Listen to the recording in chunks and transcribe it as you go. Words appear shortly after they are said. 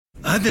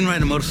I've been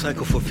riding a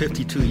motorcycle for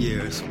 52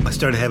 years. I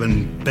started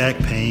having back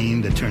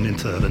pain that turned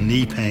into a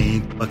knee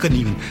pain. I couldn't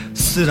even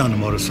sit on the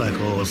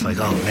motorcycle. I was like,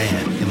 oh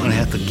man, am I going to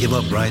have to give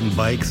up riding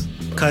bikes?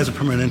 Kaiser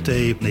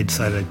Permanente, they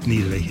decided I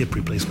needed a hip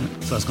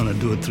replacement, so I was going to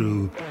do it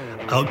through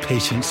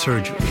outpatient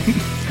surgery.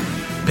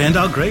 Panned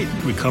out great.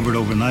 Recovered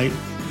overnight.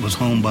 Was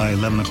home by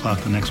 11 o'clock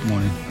the next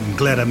morning. I'm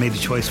glad I made the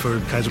choice for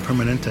Kaiser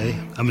Permanente.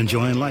 I'm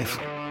enjoying life.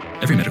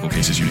 Every medical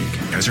case is unique.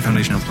 Kaiser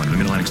Foundation Health Plan of the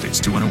Mid-Atlantic States,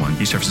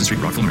 2101 East Jefferson Street,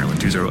 Rockville, Maryland,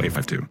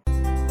 20852.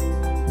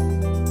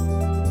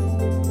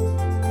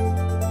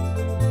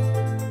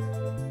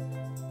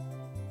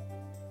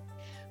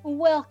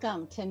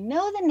 Welcome to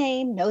Know the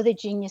Name, Know the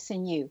Genius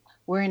in You,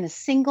 where in a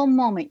single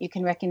moment you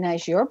can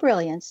recognize your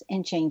brilliance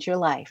and change your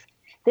life.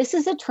 This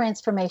is a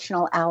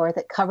transformational hour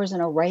that covers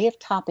an array of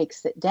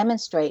topics that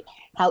demonstrate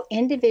how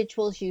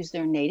individuals use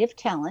their native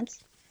talents,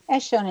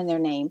 as shown in their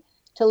name,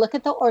 to look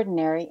at the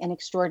ordinary in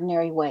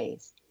extraordinary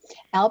ways.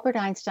 Albert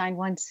Einstein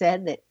once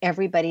said that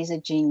everybody's a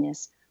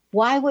genius.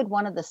 Why would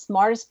one of the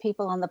smartest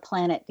people on the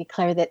planet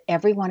declare that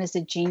everyone is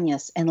a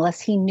genius unless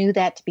he knew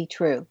that to be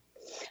true?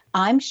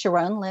 I'm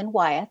Sharon Lynn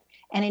Wyeth,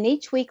 and in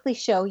each weekly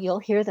show, you'll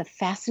hear the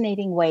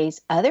fascinating ways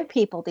other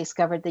people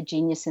discovered the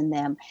genius in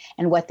them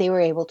and what they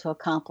were able to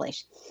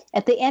accomplish.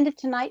 At the end of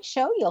tonight's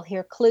show, you'll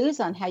hear clues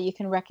on how you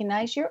can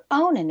recognize your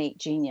own innate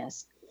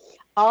genius.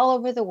 All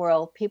over the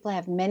world, people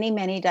have many,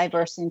 many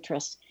diverse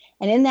interests.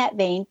 And in that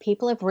vein,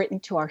 people have written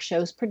to our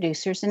show's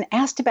producers and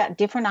asked about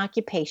different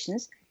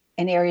occupations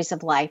and areas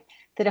of life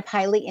that have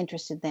highly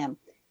interested them.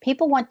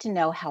 People want to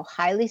know how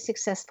highly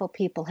successful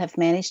people have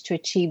managed to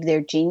achieve their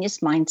genius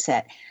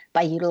mindset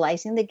by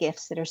utilizing the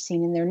gifts that are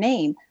seen in their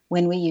name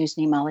when we use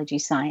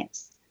namology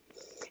science.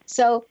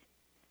 So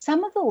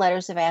some of the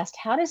letters have asked,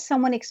 how does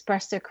someone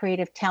express their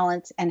creative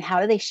talents and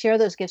how do they share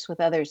those gifts with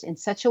others in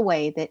such a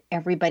way that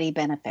everybody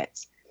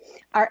benefits?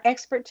 Our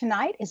expert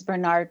tonight is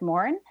Bernard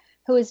Morin,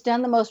 who has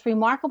done the most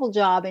remarkable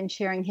job in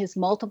sharing his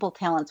multiple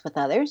talents with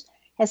others,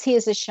 as he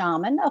is a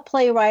shaman, a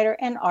playwright,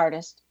 an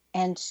artist,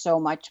 and so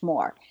much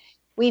more.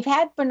 We've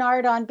had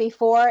Bernard on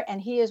before,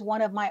 and he is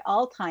one of my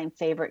all-time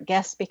favorite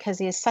guests because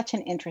he is such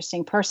an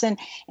interesting person,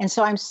 and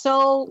so I'm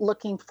so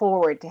looking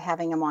forward to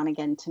having him on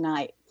again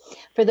tonight.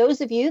 For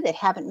those of you that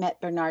haven't met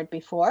Bernard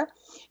before,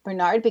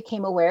 Bernard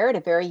became aware at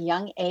a very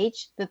young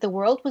age that the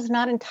world was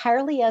not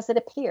entirely as it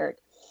appeared.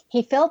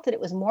 He felt that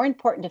it was more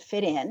important to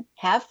fit in,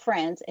 have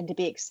friends, and to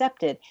be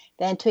accepted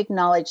than to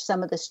acknowledge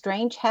some of the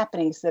strange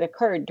happenings that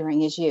occurred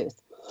during his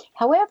youth.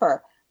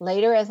 However,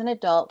 later as an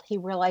adult, he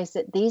realized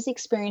that these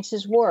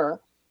experiences were,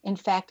 in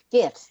fact,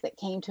 gifts that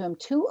came to him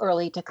too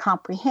early to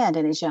comprehend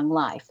in his young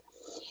life.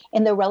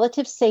 In the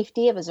relative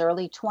safety of his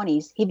early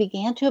 20s, he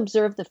began to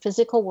observe the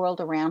physical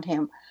world around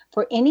him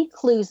for any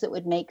clues that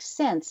would make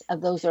sense of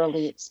those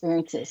early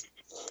experiences.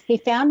 He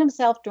found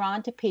himself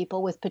drawn to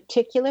people with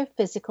particular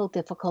physical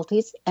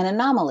difficulties and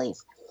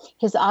anomalies.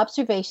 His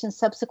observations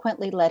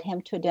subsequently led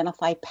him to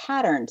identify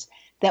patterns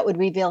that would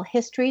reveal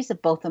histories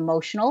of both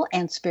emotional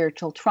and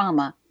spiritual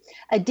trauma.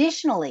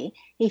 Additionally,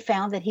 he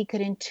found that he could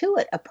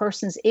intuit a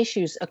person's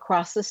issues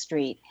across the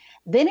street,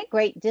 then at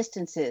great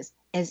distances,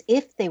 as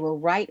if they were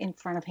right in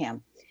front of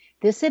him.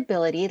 This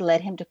ability led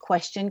him to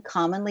question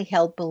commonly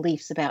held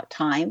beliefs about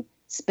time,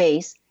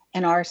 space,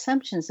 and our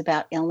assumptions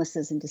about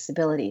illnesses and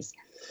disabilities.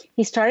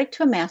 He started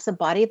to amass a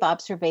body of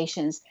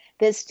observations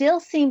that still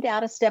seemed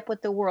out of step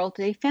with the world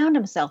that he found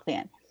himself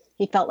in.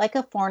 He felt like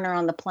a foreigner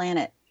on the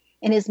planet.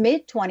 In his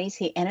mid-20s,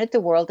 he entered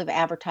the world of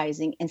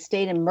advertising and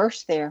stayed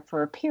immersed there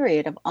for a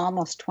period of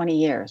almost 20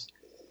 years.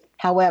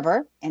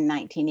 However, in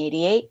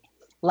 1988,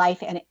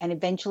 life and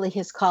eventually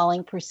his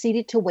calling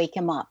proceeded to wake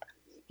him up.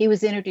 He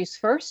was introduced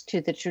first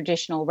to the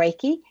traditional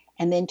Reiki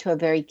and then to a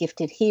very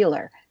gifted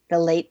healer, the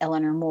late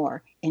Eleanor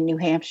Moore in New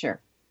Hampshire.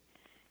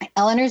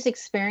 Eleanor's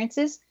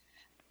experiences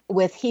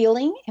with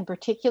healing in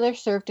particular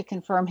served to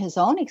confirm his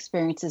own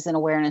experiences and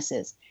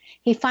awarenesses.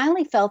 He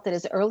finally felt that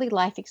his early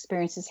life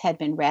experiences had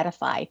been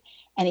ratified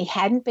and he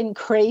hadn't been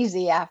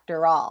crazy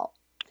after all.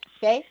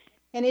 Okay?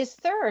 And his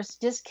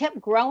thirst just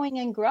kept growing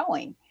and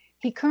growing.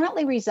 He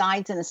currently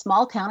resides in a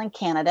small town in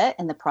Canada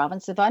in the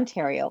province of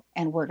Ontario,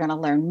 and we're going to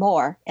learn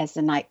more as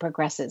the night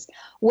progresses.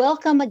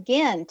 Welcome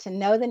again to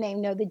Know the Name,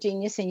 Know the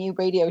Genius in You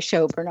radio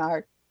show,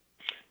 Bernard.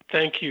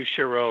 Thank you,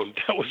 Sharon.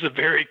 That was a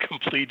very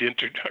complete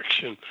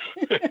introduction.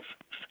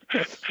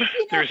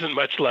 There isn't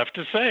much left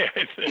to say,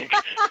 I think.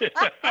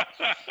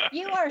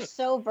 You are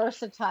so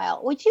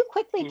versatile. Would you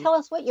quickly tell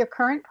us what your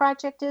current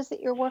project is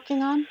that you're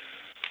working on?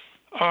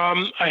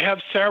 I have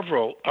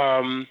several.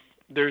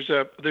 There's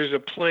a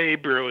play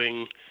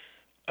brewing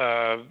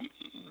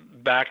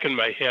back in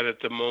my head at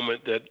the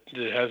moment that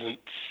hasn't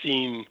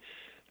seen,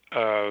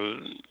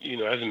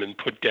 hasn't been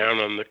put down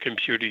on the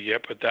computer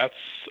yet, but that's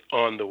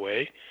on the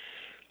way.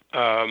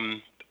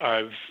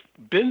 I've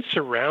been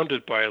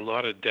surrounded by a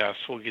lot of deaths.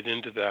 We'll get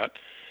into that.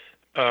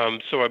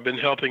 So I've been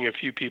helping a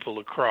few people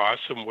across,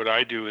 and what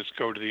I do is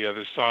go to the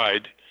other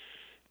side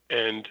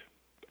and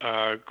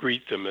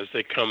greet them as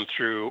they come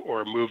through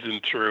or move them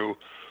through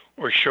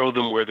or show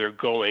them where they're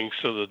going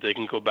so that they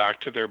can go back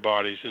to their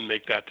bodies and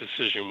make that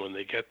decision when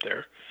they get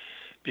there.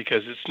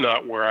 Because it's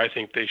not where I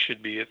think they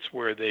should be, it's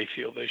where they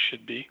feel they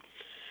should be.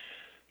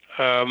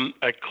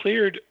 I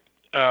cleared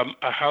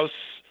a house.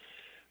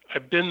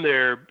 I've been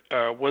there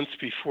once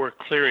before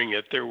clearing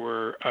it. There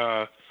were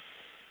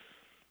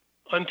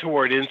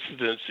untoward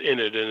incidents in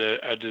it, and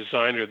a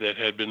designer that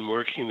had been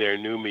working there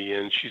knew me,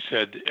 and she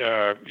said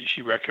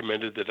she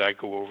recommended that I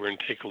go over and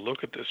take a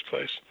look at this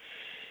place.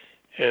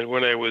 And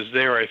when I was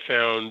there, I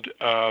found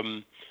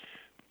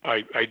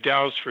I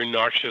dowsed for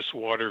noxious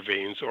water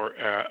veins, or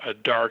a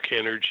dark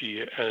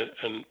energy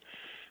and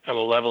a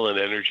malevolent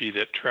energy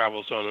that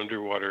travels on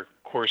underwater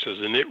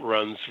courses, and it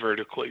runs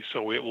vertically,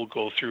 so it will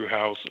go through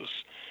houses.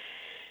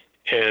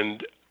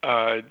 And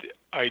I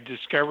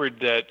discovered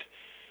that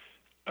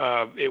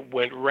it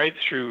went right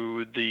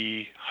through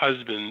the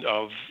husband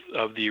of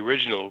the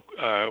original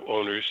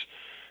owner's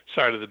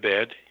side of the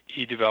bed.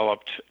 He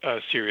developed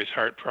serious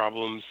heart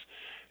problems,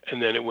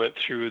 and then it went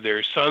through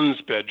their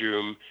son's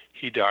bedroom.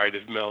 He died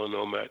of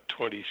melanoma at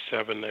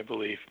 27, I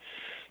believe.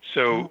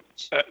 So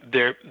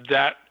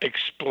that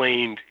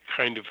explained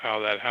kind of how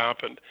that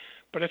happened.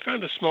 But I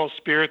found a small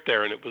spirit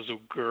there, and it was a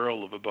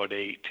girl of about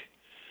 8,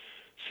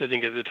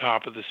 sitting at the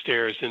top of the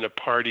stairs in a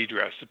party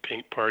dress, a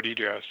pink party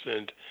dress.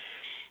 And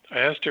I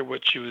asked her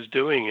what she was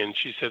doing, and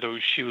she said,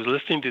 she was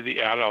listening to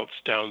the adults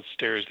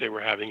downstairs. They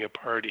were having a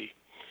party.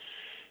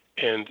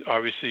 And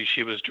obviously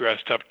she was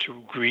dressed up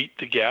to greet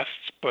the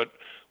guests, but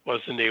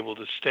wasn't able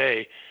to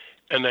stay.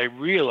 And I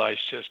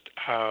realized just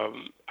how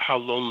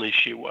lonely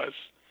she was,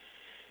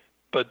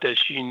 but that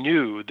she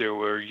knew there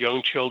were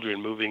young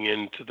children moving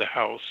into the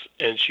house,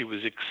 and she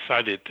was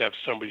excited to have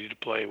somebody to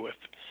play with.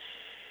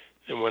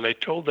 And when I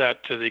told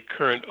that to the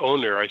current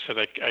owner, I said,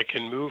 I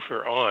can move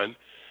her on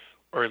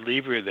or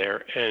leave her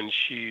there. And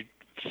she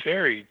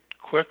very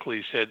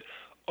quickly said,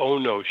 oh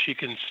no, she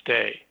can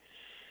stay.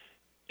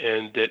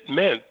 And it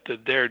meant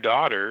that their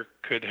daughter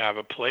could have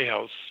a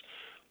playhouse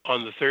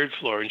on the 3rd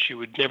floor, and she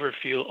would never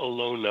feel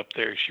alone up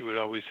there. She would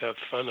always have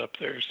fun up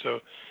there.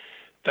 So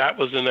that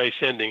was a nice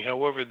ending.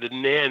 However, the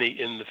nanny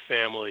in the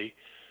family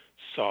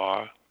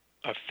saw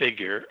a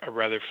figure, a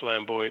rather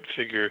flamboyant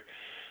figure,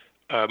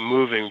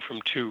 moving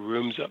from 2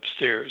 rooms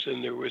upstairs,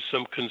 and there was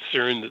some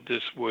concern that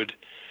this would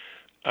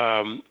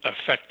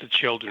affect the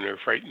children or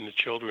frighten the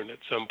children at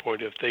some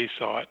point if they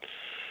saw it.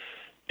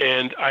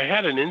 And I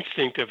had an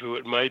instinct of who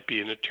it might be,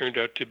 and it turned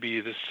out to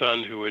be the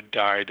son who had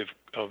died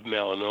of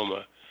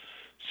melanoma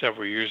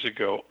several years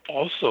ago,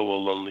 also a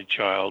lonely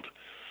child,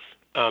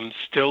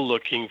 still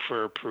looking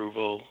for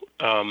approval.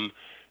 And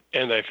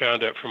I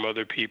found out from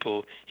other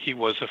people he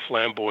was a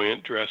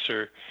flamboyant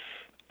dresser.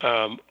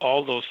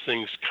 All those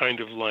things kind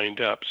of lined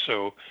up,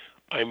 so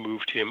I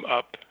moved him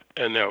up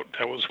and out.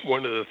 That was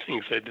one of the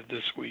things I did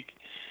this week.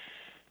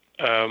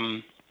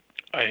 I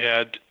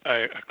had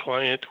a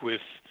client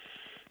with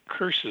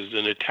curses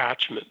and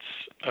attachments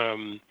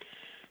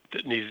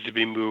that needed to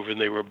be moved,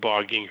 and they were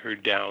bogging her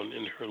down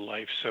in her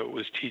life. So it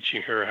was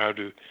teaching her how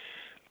to,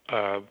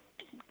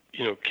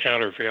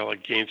 countervail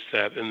against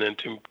that, and then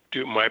to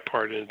do my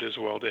part in it as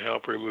well to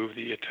help remove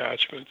the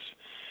attachments.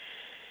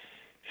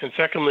 And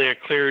secondly, I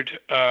cleared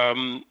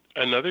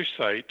another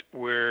site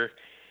where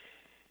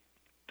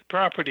the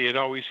property had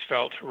always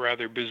felt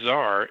rather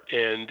bizarre,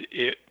 and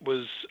it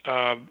was,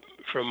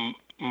 from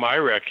my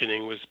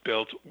reckoning, was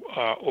built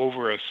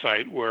over a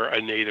site where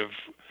a native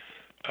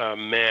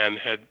man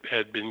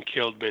had been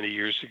killed many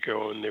years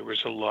ago, and there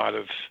was a lot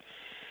of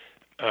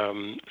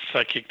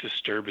psychic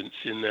disturbance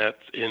in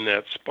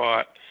that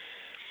spot.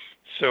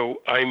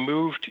 So I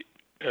moved.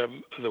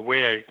 The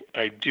way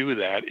I do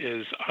that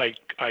is I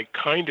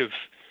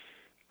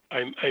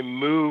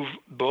move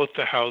both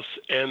the house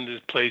and the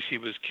place he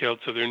was killed,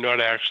 so they're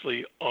not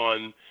actually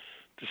on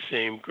the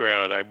same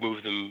ground. I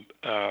move them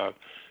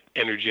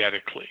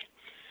energetically.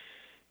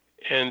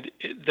 And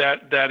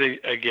that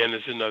again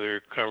is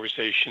another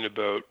conversation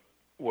about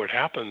what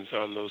happens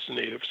on those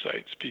native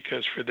sites,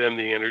 because for them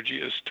the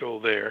energy is still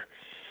there.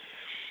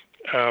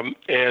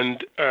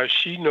 And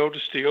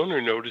the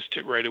owner noticed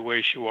it right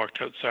away. She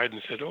walked outside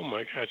and said, "Oh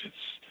my God,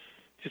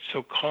 it's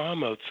so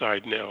calm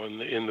outside now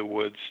in the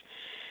woods."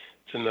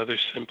 It's another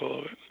symbol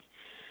of it.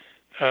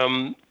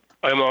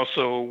 I'm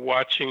also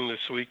watching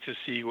this week to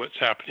see what's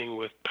happening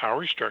with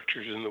power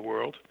structures in the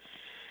world,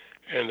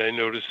 and I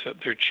notice that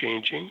they're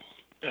changing.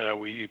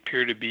 We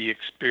appear to be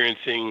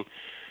experiencing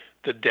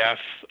the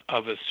death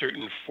of a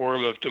certain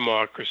form of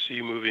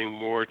democracy, moving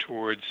more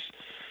towards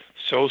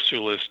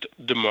socialist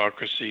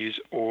democracies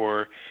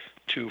or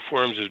to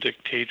forms of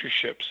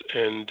dictatorships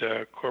and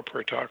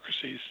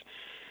corporatocracies.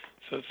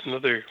 So it's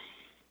another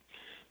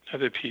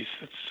piece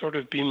that's sort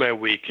of been my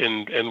week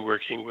and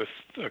working with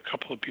a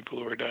couple of people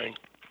who are dying.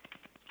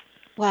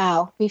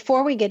 Wow.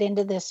 Before we get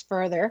into this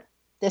further,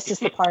 this is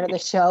the part of the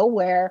show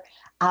where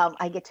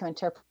I get to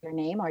interpret your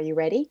name. Are you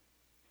ready?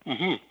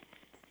 Mm-hmm.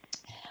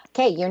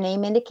 Okay, your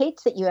name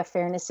indicates that you have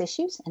fairness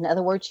issues. In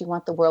other words, you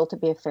want the world to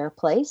be a fair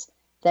place.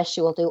 Thus,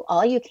 you will do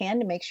all you can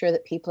to make sure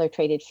that people are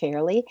treated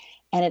fairly.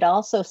 And it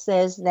also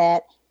says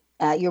that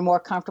You're more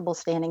comfortable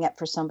standing up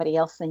for somebody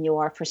else than you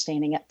are for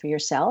standing up for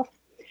yourself.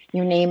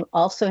 Your name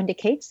also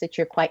indicates that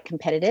you're quite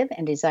competitive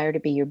and desire to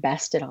be your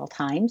best at all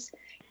times.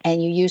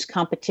 And you use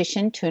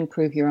competition to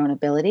improve your own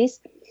abilities.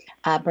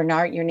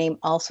 Bernard, your name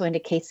also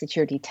indicates that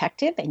you're a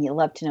detective and you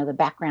love to know the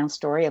background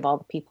story of all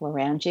the people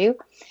around you.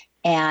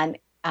 And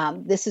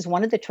this is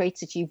one of the traits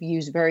that you've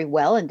used very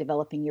well in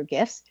developing your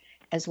gifts,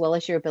 as well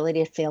as your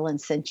ability to feel and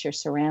sense your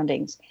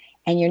surroundings.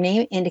 And your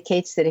name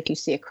indicates that if you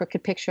see a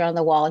crooked picture on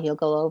the wall, you'll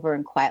go over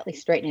and quietly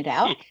straighten it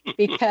out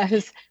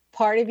because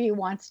part of you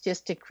wants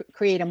just to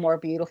create a more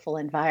beautiful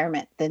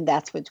environment than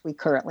that's what we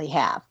currently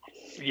have.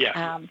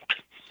 Yeah.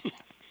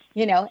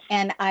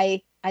 And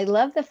I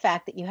love the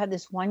fact that you have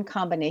this one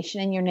combination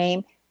in your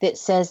name that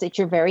says that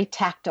you're very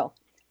tactile,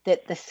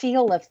 that the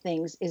feel of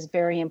things is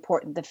very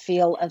important, the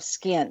feel of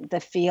skin, the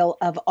feel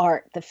of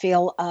art, the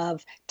feel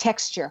of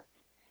texture,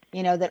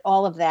 that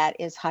all of that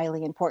is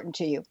highly important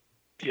to you.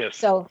 Yes.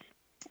 So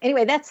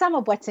anyway, that's some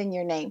of what's in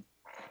your name.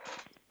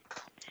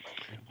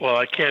 Well,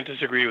 I can't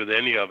disagree with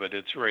any of it.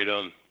 It's right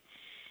on.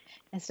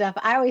 And stuff.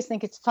 I always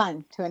think it's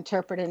fun to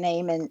interpret a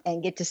name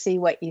and get to see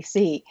what you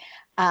see.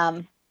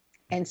 And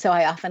so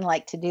I often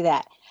like to do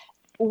that.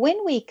 When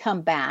we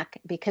come back,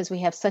 because we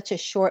have such a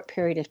short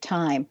period of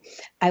time,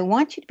 I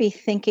want you to be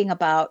thinking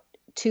about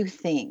two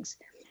things.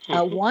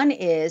 One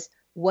is,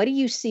 what do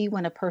you see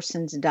when a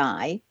person's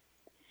die?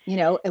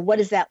 And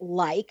what is that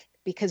like?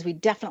 Because we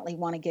definitely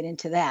want to get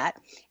into that.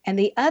 And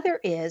the other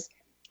is,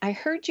 I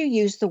heard you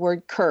use the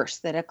word curse,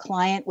 that a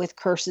client with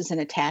curses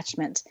and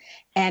attachments.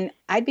 And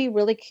I'd be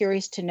really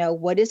curious to know,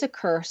 what is a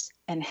curse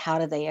and how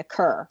do they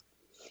occur?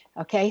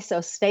 Okay,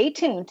 so stay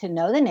tuned to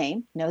Know the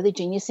Name, Know the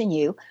Genius in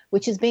You,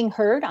 which is being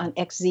heard on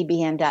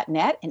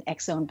xzbn.net and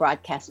X-Zone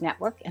Broadcast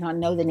Network and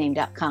on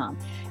knowthename.com.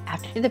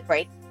 After the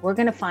break, we're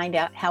going to find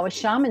out how a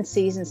shaman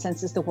sees and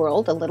senses the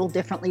world a little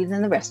differently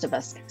than the rest of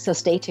us. So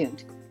stay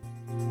tuned.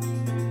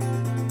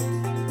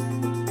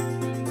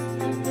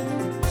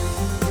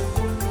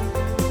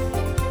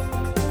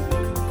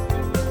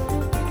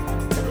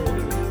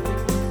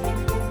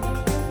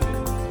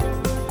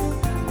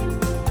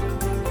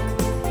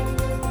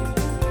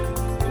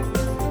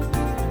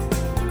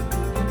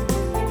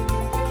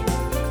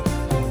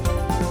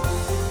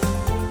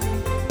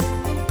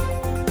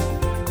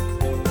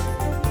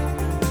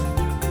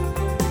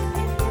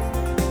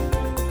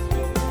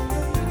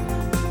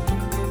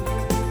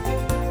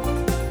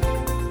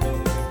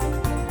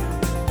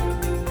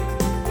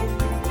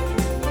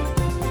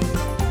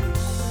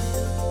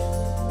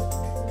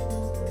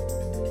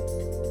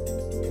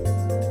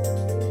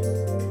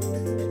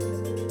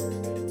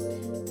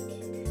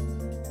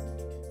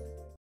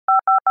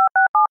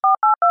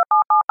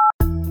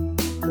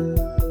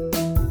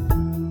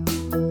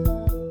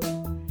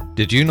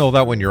 Did you know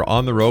that when you're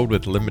on the road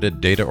with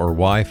limited data or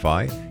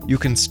Wi-Fi, you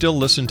can still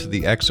listen to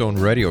the X-Zone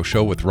Radio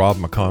Show with Rob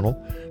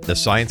McConnell, The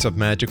Science of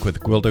Magic with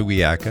Gwilda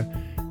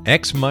Wiyaka,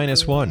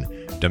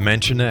 X-1,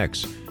 Dimension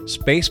X,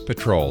 Space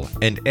Patrol,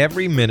 and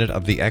every minute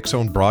of the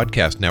X-Zone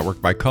Broadcast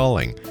Network by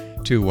calling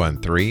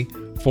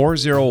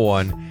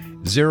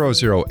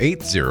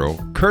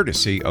 213-401-0080,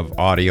 courtesy of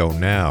Audio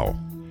Now.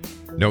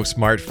 No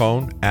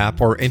smartphone, app,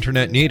 or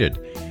internet needed.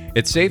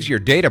 It saves your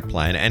data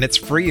plan and it's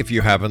free if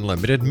you have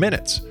unlimited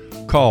minutes.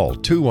 Call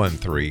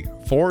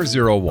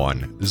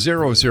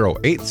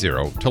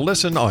 213-401-0080 to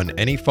listen on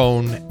any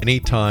phone,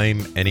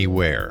 anytime,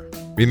 anywhere.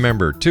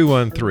 Remember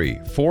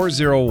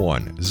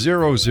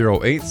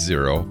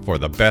 213-401-0080 for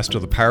the best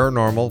of the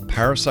paranormal,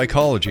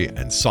 parapsychology,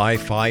 and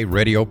sci-fi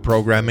radio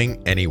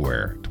programming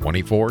anywhere,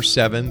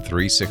 24/7,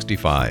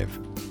 365.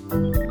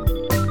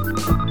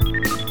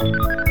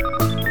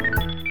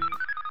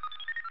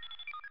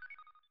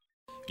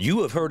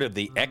 You have heard of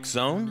the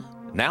X-Zone?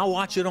 Now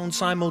watch it on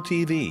Simul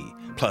TV,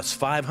 plus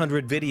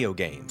 500 video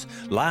games,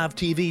 live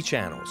TV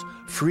channels,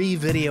 free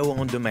video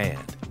on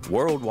demand,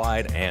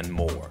 worldwide, and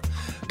more.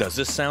 Does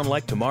this sound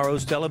like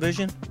tomorrow's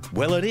television?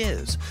 Well, it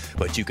is,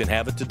 but you can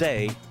have it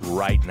today,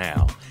 right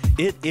now.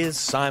 It is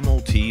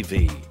Simul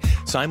TV.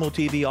 Simul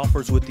TV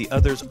offers what the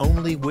others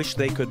only wish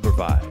they could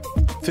provide.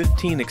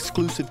 15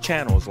 exclusive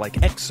channels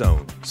like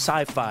X-Zone,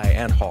 sci-fi,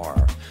 and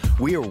horror.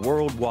 We are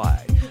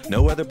worldwide.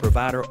 No other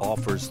provider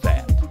offers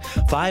that.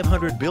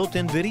 500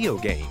 built-in video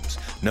games.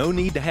 No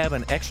need to have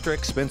an extra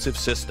expensive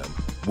system.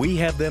 We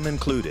have them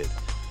included.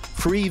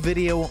 Free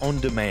video on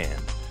demand.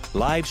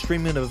 Live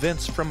streaming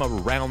events from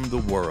around the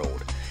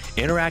world.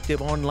 Interactive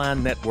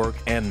online network,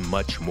 and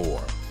much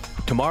more.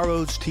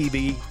 Tomorrow's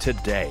TV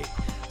today.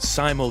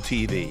 Simul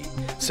TV.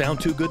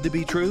 Sound too good to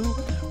be true?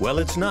 Well,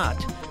 it's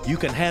not. You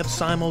can have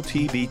Simul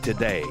TV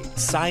today.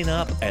 Sign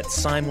up at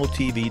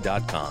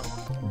simultv.com.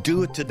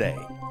 Do it today.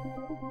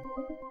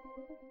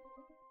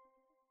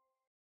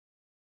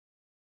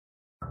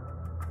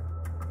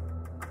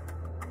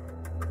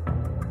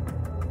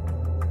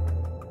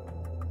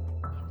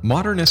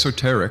 Modern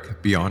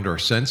Esoteric, Beyond Our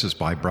Senses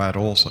by Brad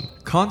Olson,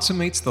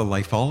 consummates the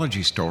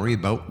lifeology story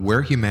about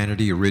where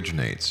humanity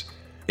originates.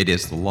 It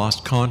is the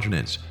lost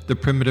continents, the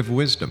primitive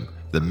wisdom,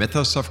 the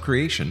mythos of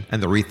creation,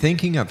 and the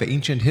rethinking of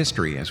ancient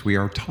history as we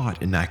are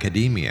taught in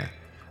academia.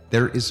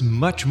 There is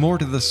much more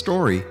to the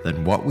story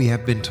than what we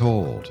have been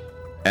told.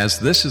 As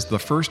this is the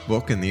first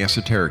book in the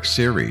esoteric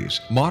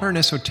series, modern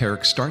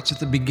esoteric starts at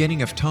the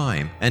beginning of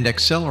time and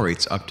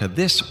accelerates up to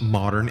this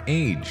modern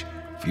age.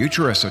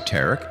 Future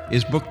Esoteric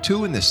is book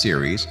 2 in the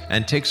series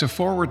and takes a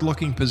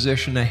forward-looking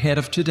position ahead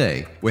of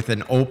today with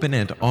an open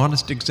and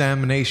honest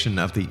examination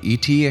of the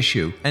ET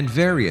issue and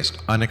various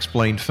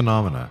unexplained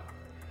phenomena.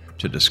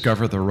 To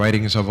discover the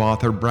writings of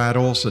author Brad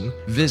Olson,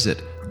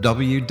 visit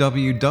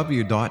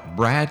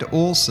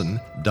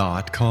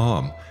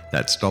www.bradolson.com.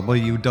 That's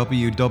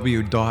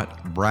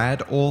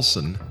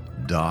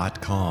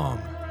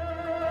www.bradolson.com.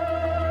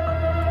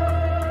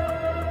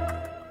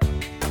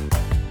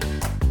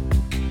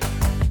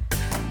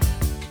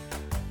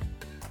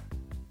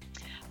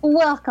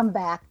 Welcome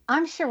back.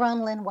 I'm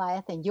Sharon Lynn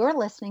Wyeth, and you're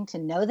listening to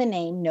Know the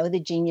Name, Know the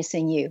Genius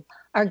in You.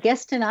 Our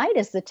guest tonight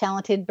is the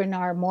talented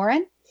Bernard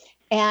Morin.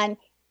 And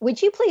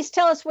would you please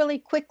tell us really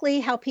quickly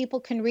how people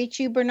can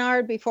reach you,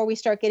 Bernard, before we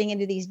start getting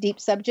into these deep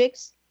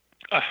subjects?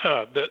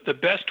 The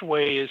best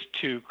way is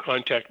to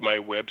contact my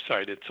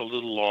website. It's a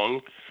little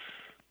long,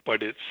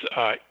 but it's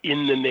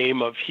In the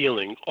Name of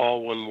Healing,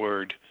 all one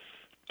word,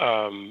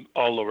 all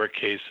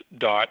lowercase,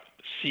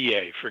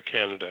 .ca for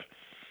Canada.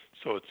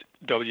 So it's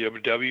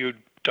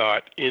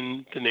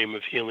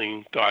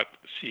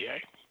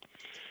www.inthenameofhealing.ca.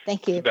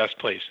 Thank you. It's the best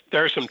place.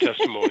 There are some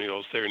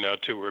testimonials there now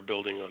too. We're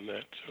building on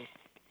that. So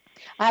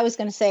I was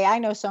going to say, I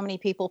know so many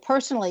people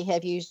personally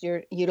have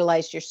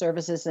utilized your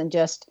services and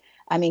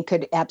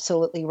could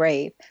absolutely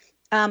rave.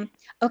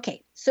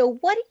 Okay, so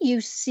what do you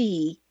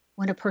see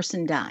when a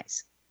person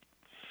dies?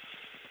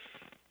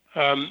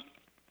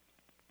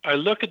 I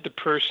look at the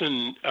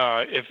person,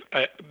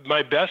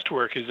 my best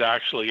work is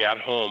actually at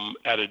home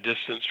at a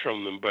distance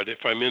from them, but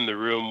if I'm in the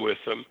room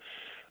with them,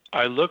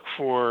 I look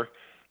for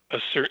a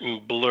certain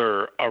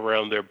blur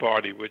around their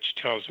body, which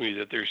tells me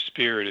that their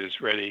spirit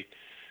is ready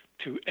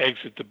to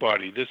exit the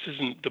body. This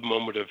isn't the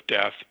moment of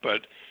death,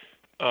 but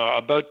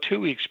about 2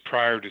 weeks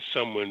prior to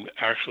someone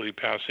actually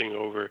passing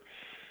over,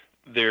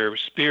 their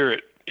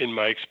spirit, in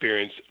my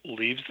experience,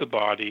 leaves the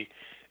body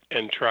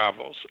and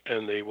travels,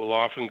 and they will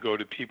often go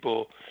to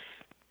people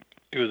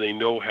who they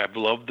know have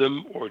loved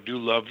them or do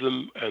love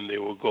them, and they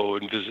will go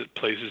and visit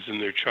places in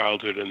their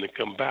childhood and they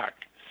come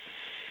back.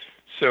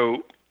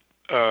 So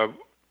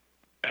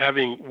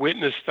having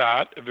witnessed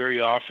that, very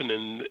often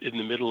in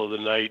the middle of the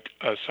night,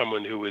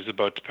 someone who is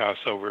about to pass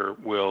over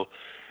will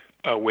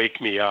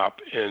wake me up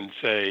and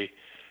say,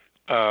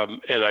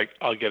 and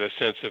I'll get a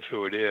sense of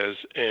who it is.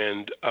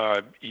 And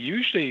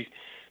usually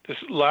this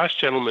last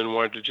gentleman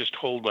wanted to just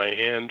hold my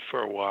hand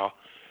for a while.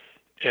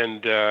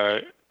 And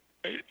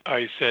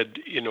I said,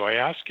 I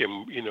asked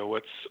him,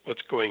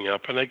 what's going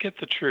up? And I get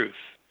the truth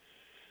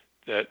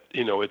that,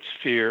 it's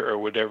fear or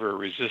whatever,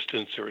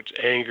 resistance, or it's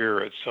anger,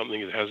 or it's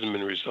something that hasn't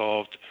been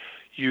resolved.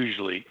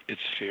 Usually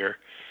it's fear.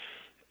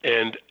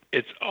 And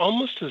it's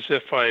almost as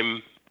if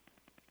I'm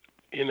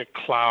in a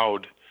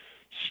cloud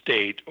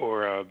state,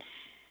 or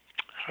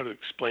how to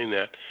explain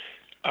that,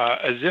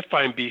 as if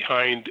I'm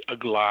behind a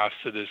glass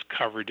that is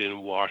covered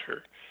in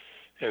water.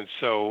 And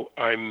so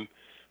I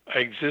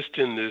exist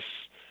in this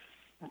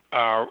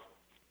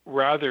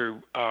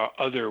rather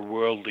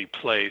otherworldly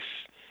place,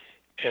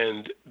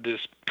 and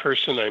this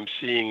person I'm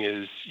seeing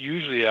is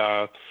usually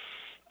a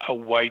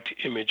white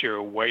image or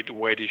a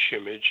whitish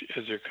image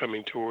as they're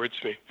coming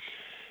towards me.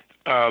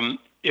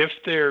 If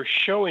they're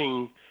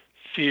showing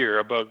fear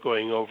about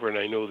going over and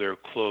I know they're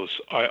close,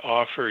 I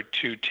offer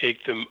to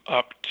take them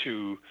up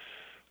to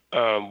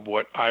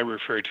what I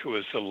refer to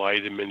as the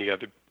light, and many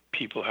other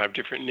people have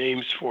different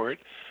names for it,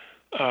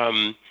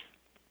 and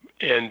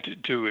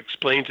to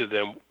explain to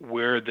them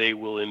where they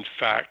will in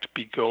fact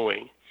be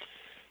going.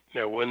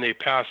 Now, when they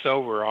pass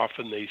over,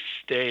 often they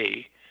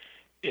stay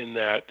in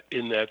that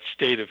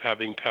state of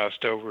having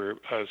passed over,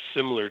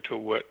 similar to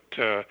what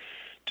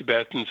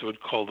Tibetans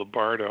would call the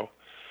bardo.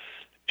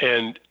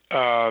 And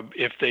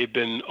if they've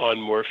been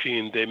on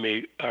morphine, they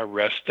may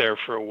rest there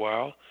for a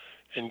while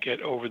and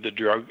get over the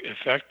drug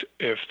effect.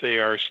 If they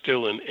are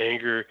still in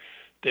anger,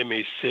 they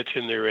may sit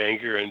in their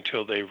anger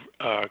until they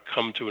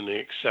come to an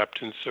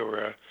acceptance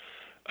or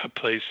a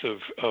place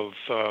of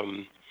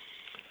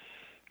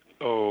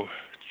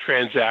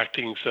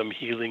transacting some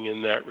healing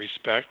in that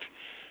respect.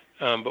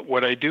 But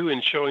what I do in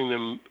showing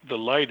them the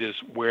light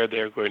is where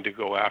they're going to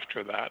go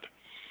after that.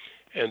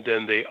 And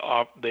then they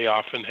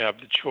often have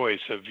the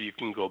choice of, you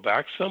can go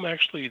back. Some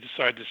actually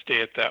decide to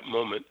stay at that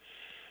moment.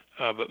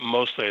 But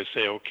mostly I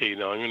say, okay,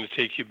 now I'm going to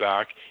take you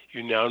back.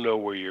 You now know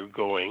where you're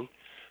going.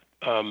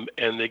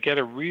 And they get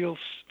a real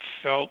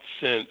felt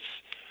sense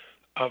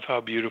of how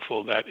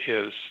beautiful that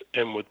is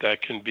and what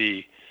that can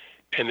be.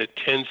 And it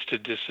tends to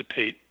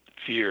dissipate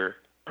fear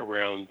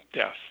around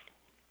death.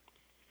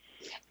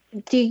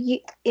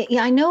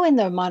 I know in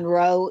the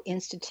Monroe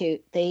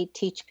Institute, they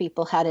teach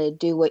people how to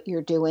do what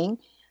you're doing,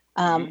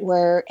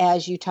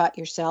 whereas you taught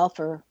yourself,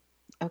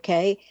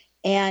 okay?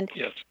 And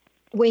yes.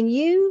 When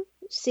you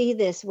see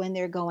this, when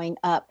they're going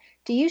up,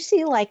 Do you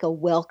see like a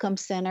welcome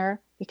center?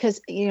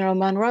 Because,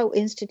 Monroe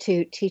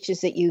Institute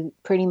teaches that you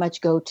pretty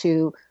much go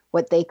to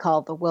what they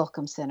call the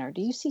welcome center.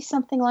 Do you see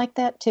something like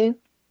that too?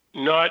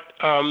 Not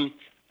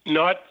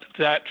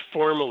that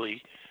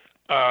formally.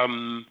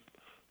 I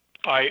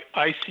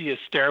see a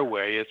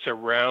stairway. It's a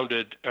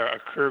rounded,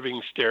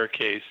 curving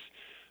staircase.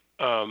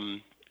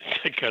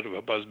 It's kind of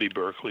a Busby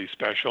Berkeley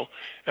special,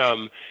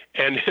 and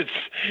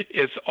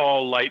it's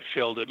all light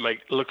filled. It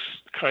looks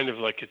kind of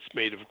like it's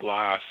made of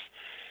glass,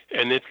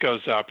 and it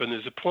goes up. And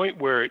there's a point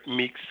where it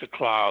meets the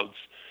clouds,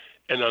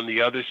 and on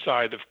the other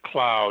side of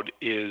cloud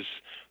is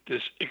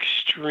this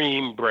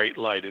extreme bright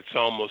light. It's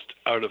almost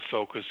out of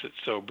focus.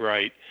 It's so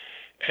bright,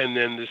 and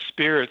then the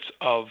spirits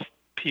of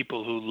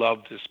people who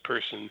love this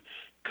person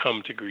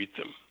come to greet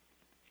them.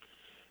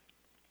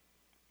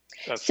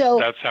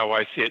 That's how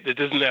I see it. It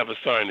doesn't have a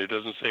sign. It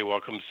doesn't say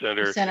Welcome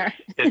Center.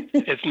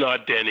 It's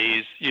not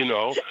Denny's,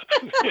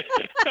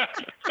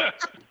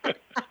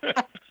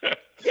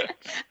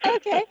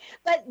 Okay,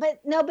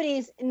 but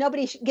nobody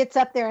gets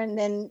up there and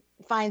then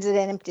finds it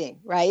empty,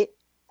 right?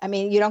 I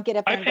mean, you don't get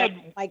up there and go,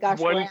 oh my gosh,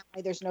 where am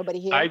I? There's nobody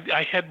here.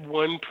 I had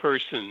one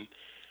person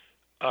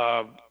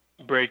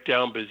break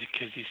down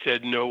because he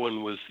said no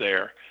one was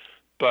there.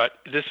 But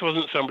this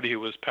wasn't somebody who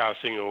was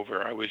passing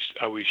over. I was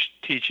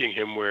teaching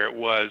him where it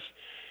was,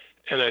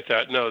 and I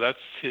thought, no,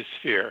 that's his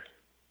fear,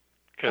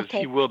 because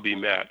he will be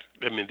met.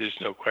 I mean, there's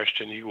no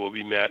question he will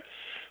be met,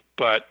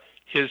 but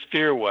his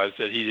fear was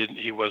that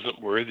he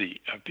wasn't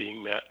worthy of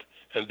being met,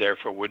 and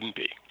therefore wouldn't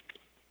be.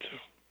 So.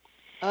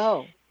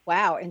 Oh,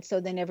 wow! And so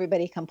then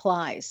everybody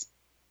complies.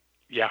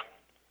 Yeah.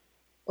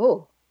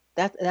 Oh,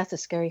 that's a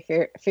scary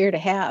fear to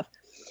have.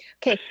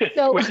 Okay,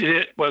 so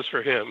it was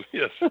for him,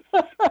 yes.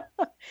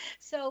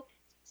 So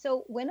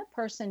when a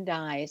person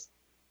dies,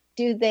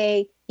 do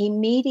they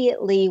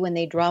immediately, when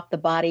they drop the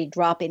body,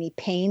 drop any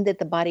pain that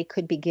the body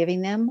could be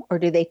giving them, or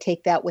do they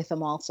take that with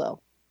them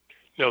also?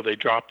 No, they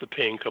drop the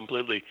pain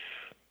completely.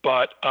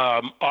 But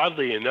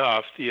oddly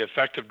enough, the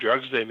effective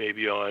drugs they may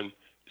be on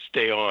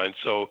stay on,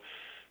 so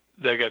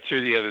they get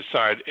through the other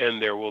side,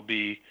 and there will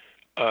be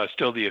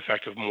still the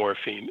effect of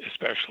morphine,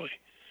 especially.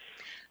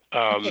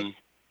 Okay.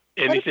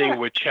 Anything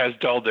which has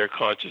dulled their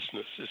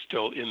consciousness is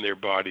still in their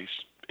bodies,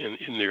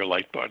 in their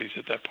light bodies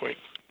at that point.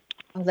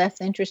 Oh, that's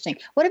interesting.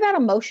 What about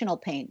emotional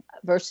pain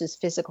versus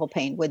physical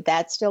pain? Would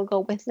that still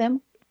go with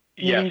them?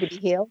 Yes. Needing to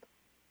be healed?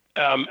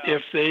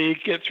 If they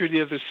get through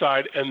the other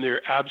side and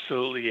they're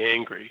absolutely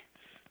angry,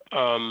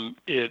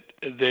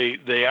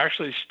 they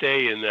actually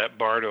stay in that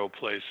bardo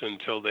place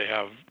until they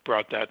have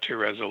brought that to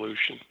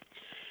resolution.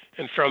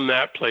 And from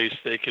that place,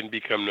 they can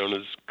become known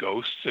as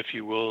ghosts, if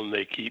you will, and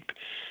they keep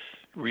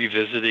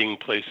revisiting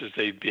places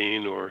they've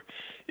been, or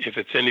if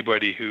it's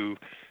anybody who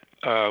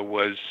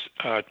was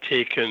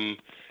taken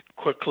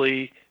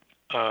quickly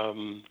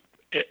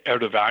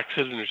out of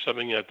accident or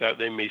something like that,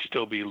 they may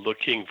still be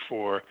looking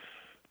for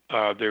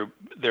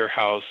their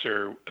house,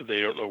 or they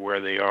don't know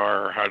where they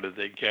are, or how did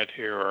they get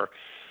here, or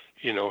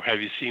have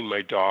you seen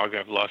my dog?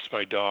 I've lost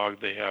my dog.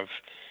 They have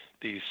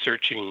these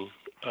searching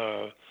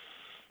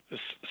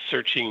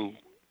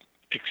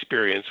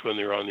experience when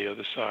they're on the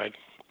other side.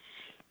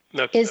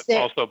 That's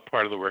also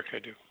part of the work I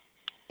do.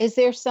 Is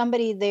there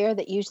somebody there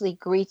that usually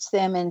greets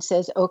them and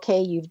says,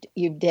 "Okay, you're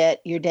dead"?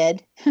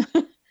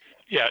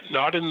 Yeah,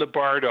 not in the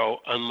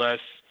bardo unless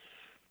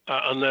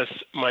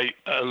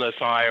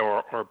I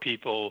or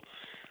people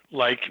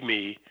like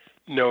me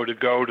know to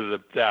go to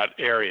that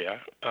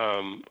area.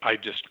 I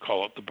just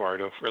call it the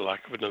bardo for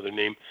lack of another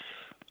name.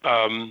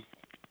 And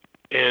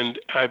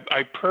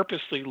I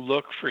purposely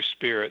look for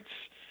spirits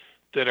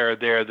that are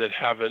there that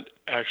haven't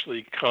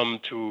actually come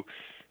to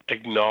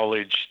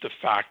acknowledge the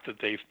fact that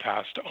they've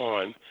passed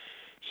on.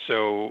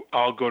 So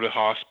I'll go to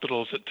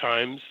hospitals at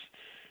times,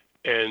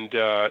 and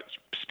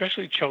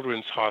especially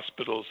children's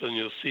hospitals, and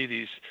you'll see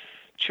these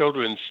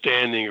children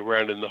standing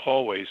around in the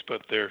hallways,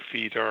 but their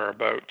feet are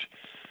about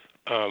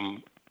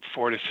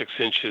 4 to 6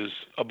 inches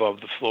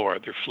above the floor.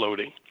 They're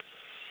floating.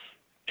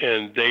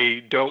 And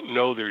they don't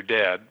know they're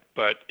dead,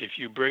 but if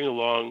you bring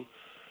along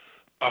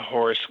a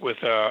horse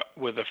with a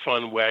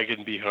fun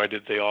wagon behind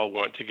it, they all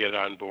want to get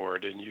on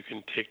board, and you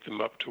can take them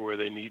up to where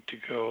they need to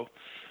go.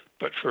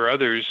 But for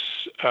others,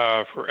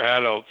 for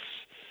adults,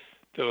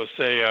 they'll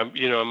say, I'm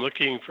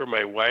looking for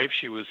my wife.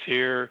 She was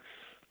here,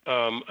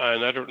 and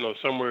I don't know,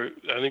 somewhere,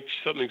 I think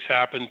something's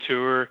happened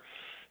to her.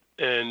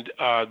 And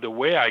the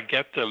way I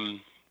get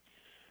them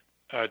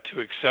to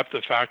accept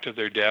the fact of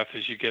their death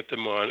is you get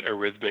them on a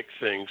rhythmic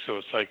thing. So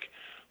it's like,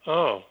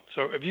 oh,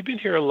 so have you been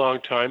here a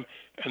long time?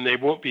 And they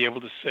won't be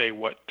able to say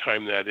what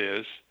time that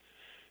is.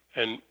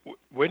 And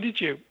when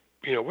did you,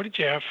 what did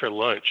you have for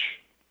lunch?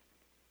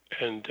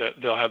 And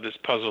they'll have this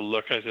puzzled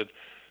look. I said,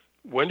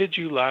 when did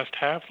you last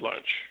have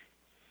lunch?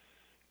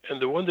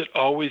 And the one that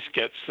always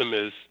gets them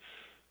is,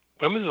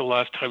 when was the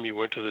last time you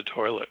went to the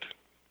toilet?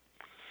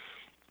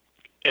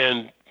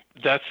 And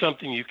that's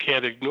something you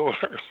can't ignore,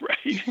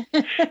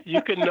 right?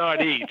 You can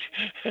not eat,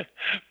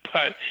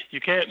 but you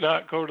can't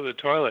not go to the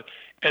toilet.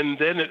 And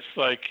then it's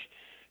like,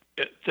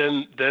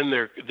 then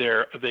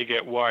they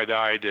get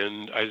wide-eyed,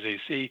 and as they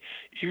see,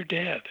 you're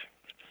dead,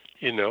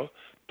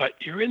 but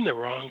you're in the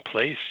wrong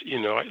place.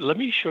 Let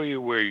me show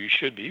you where you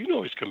should be. You can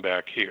always come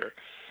back here,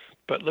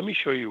 but let me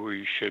show you where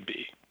you should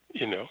be.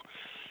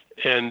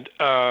 And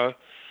oh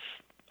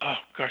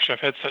gosh, I've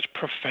had such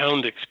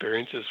profound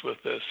experiences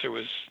with this. There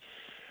was,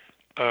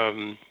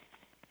 I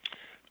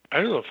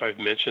don't know if I've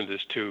mentioned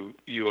this to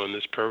you on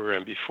this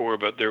program before,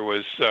 but there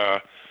was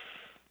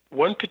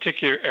one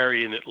particular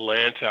area in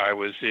Atlanta I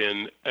was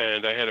in,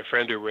 and I had a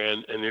friend who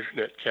ran an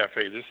internet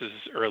cafe. This is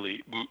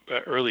early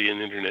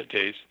in internet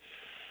days.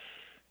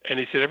 And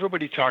he said,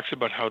 everybody talks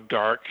about how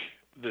dark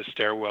the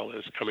stairwell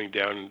is coming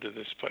down into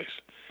this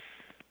place.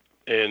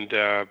 And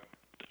I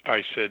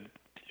said,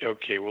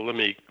 okay, well, let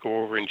me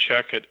go over and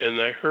check it. And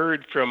I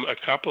heard from a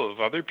couple of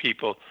other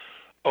people,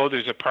 oh,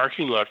 there's a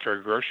parking lot for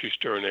a grocery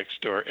store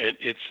next door. And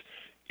it's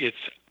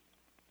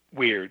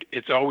weird.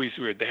 It's always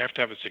weird. They have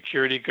to have a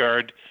security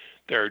guard.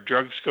 There are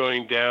drugs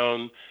going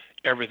down.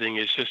 Everything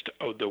is just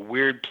a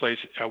weird place,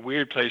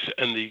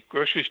 and the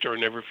grocery store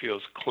never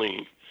feels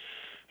clean.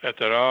 I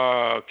thought,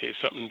 oh, okay,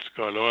 something's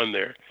gone on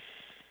there.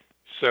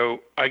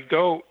 So I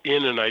go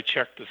in and I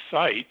check the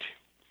site,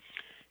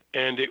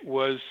 and it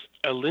was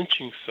a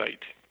lynching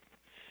site.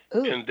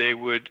 Ooh. And they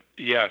would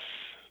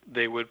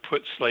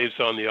put slaves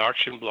on the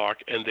auction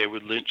block, and they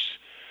would lynch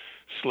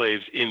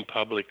slaves in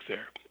public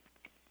there.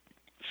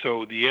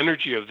 So the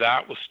energy of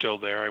that was still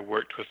there. I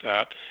worked with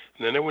that.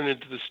 And then I went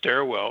into the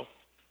stairwell,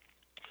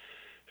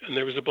 and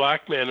there was a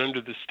black man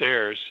under the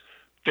stairs,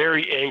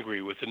 very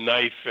angry with a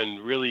knife and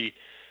really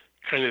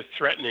kind of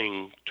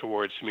threatening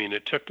towards me. And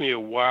it took me a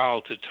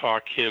while to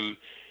talk him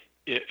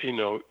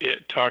into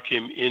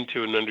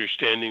an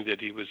understanding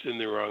that he was in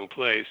the wrong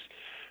place.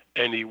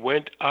 And he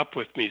went up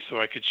with me so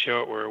I could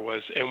show it where it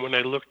was. And when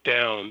I looked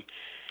down,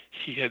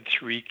 he had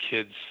 3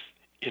 kids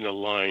in a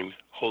line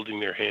holding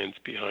their hands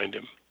behind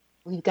him.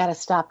 We've got to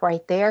stop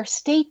right there.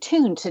 Stay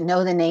tuned to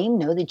Know the Name,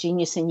 Know the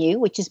Genius in You,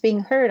 which is being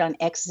heard on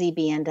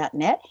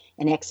xzbn.net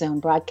and X-Zone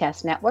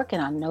Broadcast Network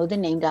and on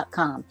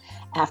knowthename.com.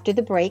 After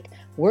the break,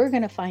 we're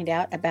going to find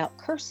out about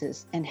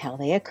curses and how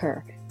they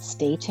occur.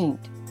 Stay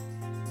tuned.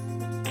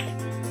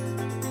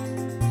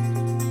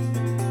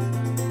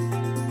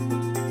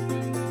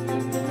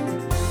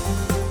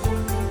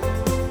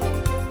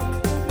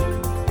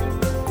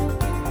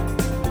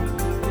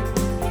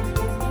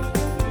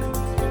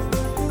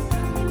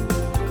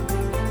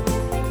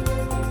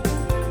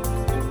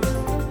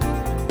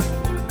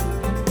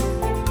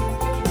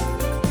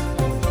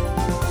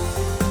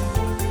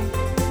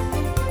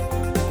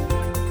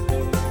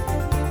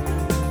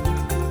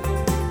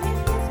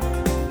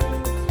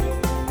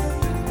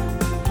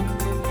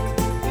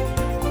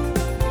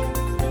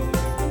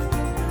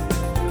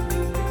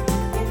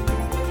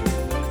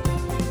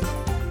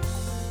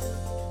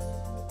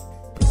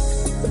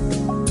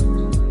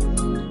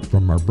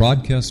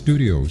 Broadcast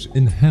studios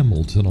in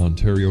Hamilton,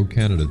 Ontario,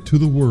 Canada, to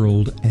the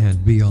world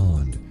and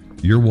beyond.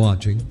 You're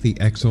watching the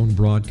X-Zone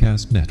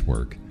Broadcast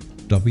Network,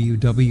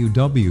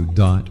 www.xzbn.net.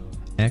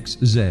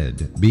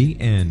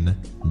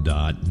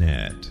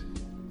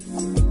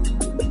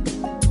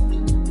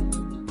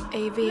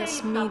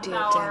 AVS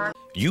Media.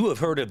 You have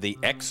heard of the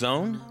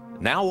X-Zone?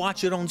 Now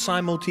watch it on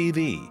Simul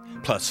TV,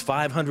 plus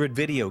 500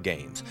 video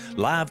games,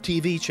 live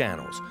TV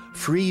channels,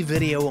 free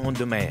video on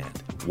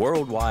demand,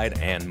 worldwide,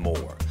 and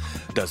more.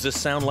 Does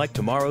this sound like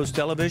tomorrow's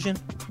television?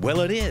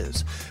 Well, it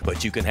is,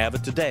 but you can have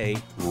it today,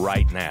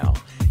 right now.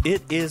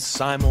 It is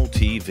Simul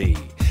TV.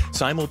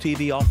 Simul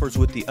TV offers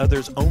what the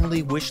others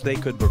only wish they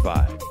could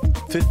provide.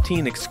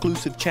 15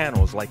 exclusive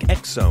channels like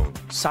X-Zone,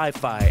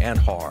 Sci-Fi, and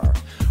Horror.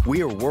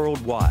 We are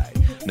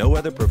worldwide. No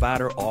other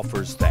provider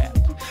offers that.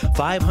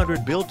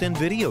 500 built-in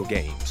video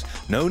games.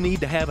 No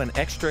need to have an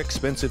extra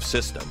expensive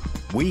system.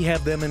 We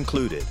have them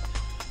included.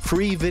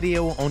 Free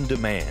video on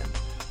demand.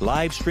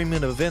 Live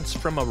streaming events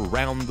from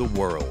around the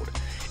world,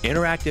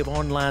 interactive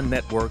online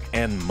network,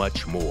 and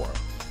much more.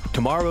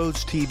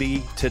 Tomorrow's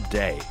TV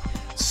today.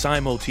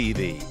 Simul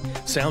TV.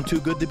 Sound too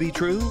good to be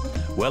true?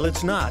 Well,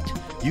 it's not.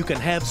 You can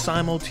have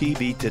Simul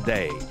TV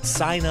today.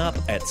 Sign up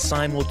at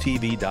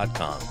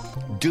simultv.com.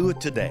 Do it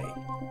today.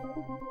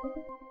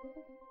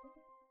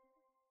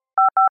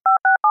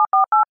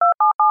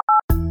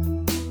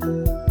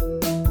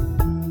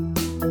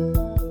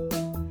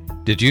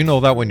 Did you know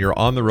that when you're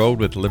on the road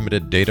with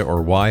limited data or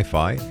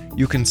Wi-Fi,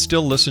 you can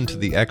still listen to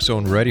the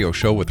X-Zone Radio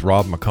Show with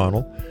Rob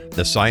McConnell,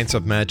 The Science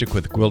of Magic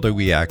with Gwilda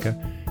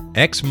Wiyaka,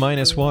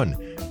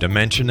 X-1,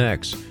 Dimension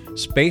X,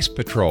 Space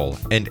Patrol,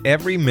 and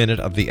every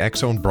minute of the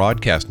X-Zone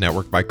Broadcast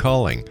Network by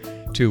calling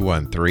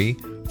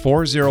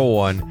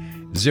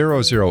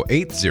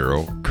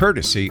 213-401-0080,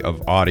 courtesy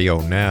of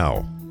Audio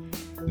Now.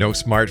 No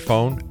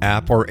smartphone,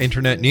 app, or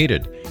internet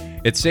needed.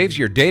 It saves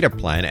your data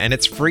plan, and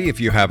it's free if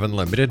you have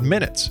unlimited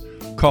minutes.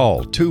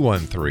 Call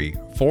 213-401-0080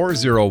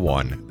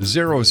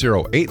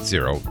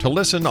 213-401-0080 to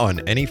listen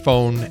on any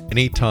phone,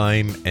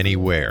 anytime,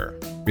 anywhere.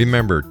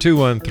 Remember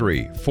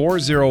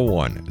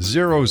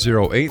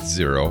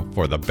 213-401-0080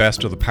 for the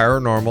best of the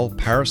paranormal,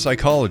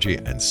 parapsychology,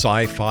 and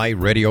sci-fi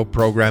radio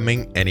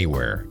programming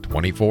anywhere,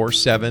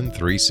 24/7,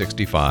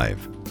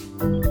 365.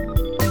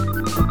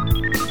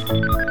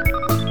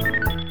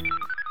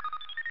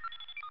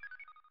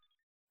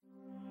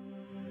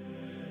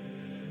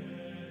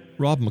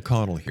 Rob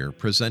McConnell here,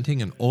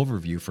 presenting an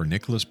overview for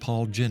Nicholas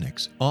Paul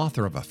Jennings,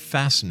 author of a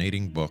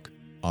fascinating book,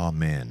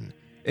 Amen.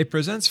 It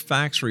presents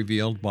facts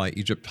revealed by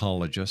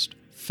Egyptologists,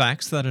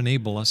 facts that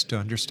enable us to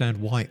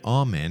understand why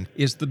Amen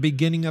is the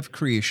beginning of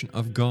creation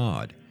of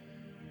God.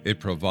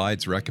 It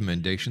provides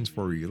recommendations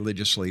for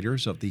religious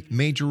leaders of the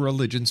major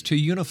religions to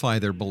unify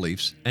their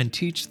beliefs and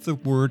teach the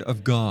Word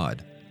of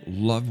God.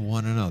 Love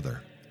one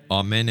another.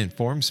 Amen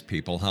informs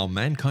people how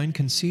mankind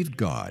conceived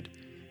God.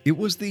 It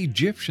was the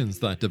Egyptians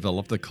that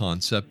developed the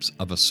concepts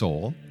of a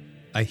soul,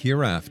 a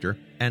hereafter,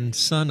 and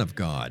Son of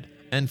God.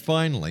 And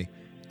finally,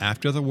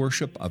 after the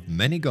worship of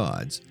many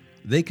gods,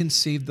 they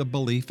conceived the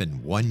belief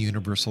in one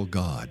universal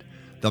God,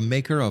 the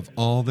maker of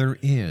all there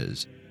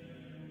is.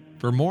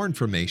 For more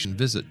information,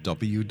 visit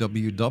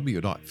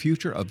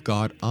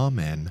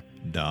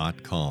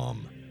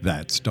www.futureofgodamen.com.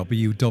 That's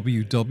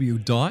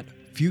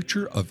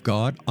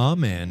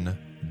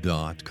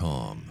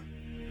www.futureofgodamen.com.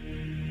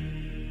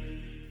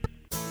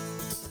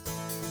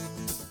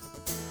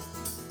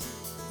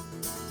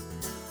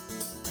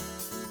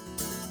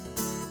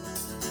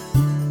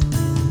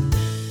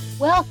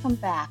 Welcome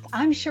back.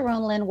 I'm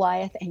Sharon Lynn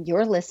Wyeth, and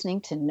you're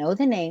listening to Know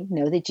the Name,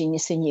 Know the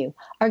Genius in You.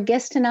 Our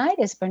guest tonight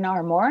is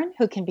Bernard Morin,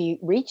 who can be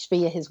reached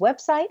via his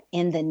website,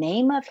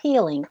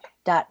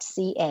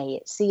 inthenameofhealing.ca.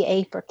 It's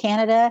CA for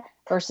Canada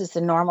versus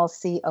the normal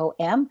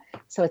COM,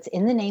 so it's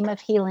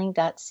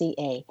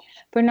inthenameofhealing.ca.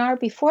 Bernard,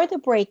 before the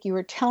break, you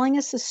were telling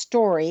us a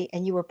story,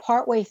 and you were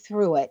partway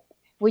through it.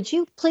 Would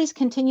you please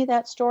continue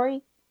that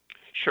story?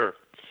 Sure.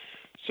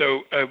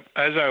 So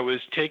as I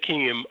was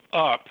taking him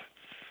up,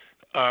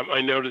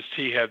 I noticed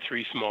he had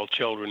 3 small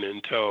children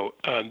in tow.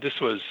 This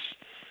was,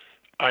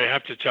 I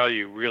have to tell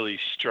you, really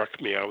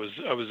struck me. I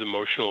was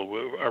emotional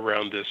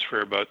around this for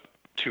about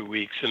 2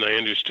 weeks, and I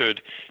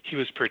understood he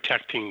was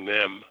protecting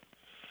them.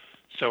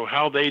 So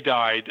how they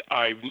died,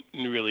 I've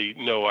really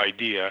no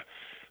idea,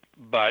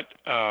 but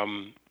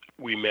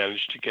we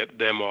managed to get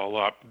them all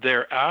up.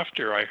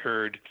 Thereafter, I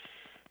heard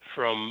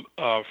from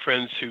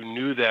friends who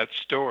knew that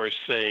store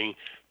saying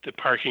the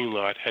parking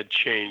lot had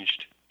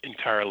changed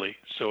entirely,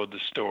 so the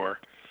store,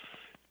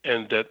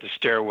 and that the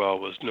stairwell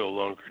was no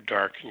longer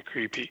dark and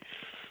creepy.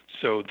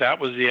 So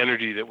that was the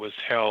energy that was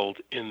held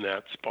in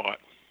that spot.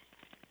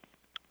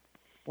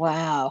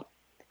 Wow.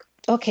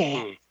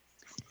 Okay.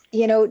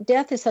 You know,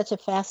 death is such a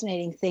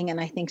fascinating thing, and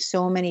I think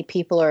so many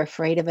people are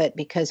afraid of it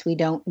because we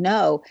don't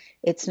know.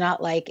 It's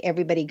not like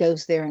everybody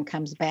goes there and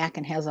comes back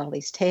and has all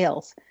these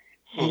tales.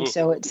 And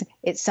so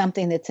it's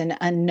something that's an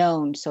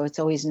unknown, so it's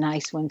always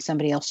nice when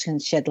somebody else can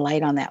shed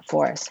light on that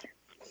for us.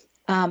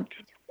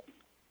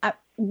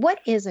 What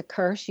is a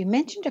curse? You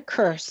mentioned a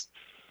curse,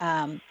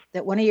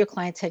 that one of your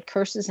clients had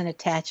curses and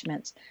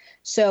attachments.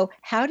 So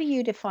how do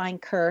you define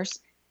curse,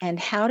 and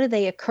how do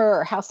they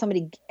occur? How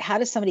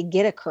does somebody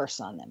get a curse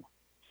on them?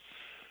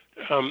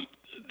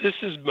 This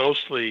is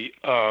mostly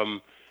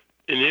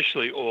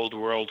initially old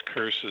world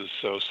curses.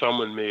 So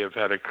someone may have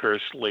had a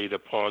curse laid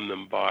upon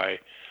them by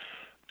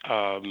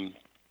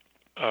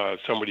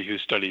somebody who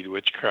studied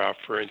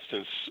witchcraft, for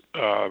instance,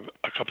 a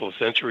couple of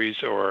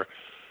centuries or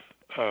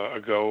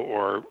ago,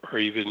 or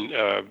even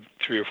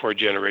 3 or 4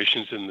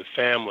 generations in the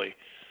family,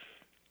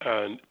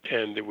 and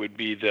it would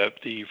be that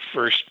the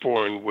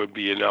firstborn would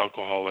be an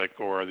alcoholic,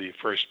 or the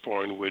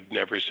firstborn would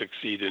never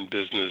succeed in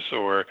business,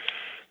 or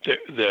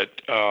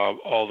that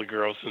all the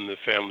girls in the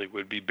family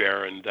would be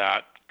barren.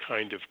 That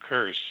kind of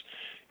curse.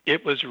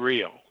 It was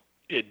real.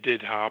 It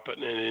did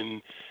happen, and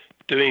in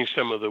doing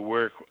some of the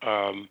work,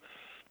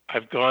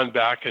 I've gone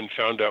back and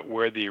found out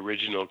where the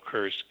original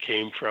curse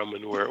came from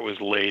and where it was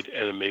laid,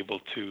 and I'm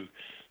able to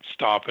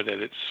stop it at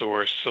its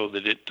source so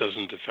that it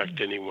doesn't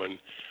affect anyone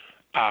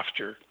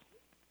after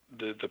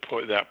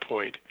that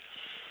point.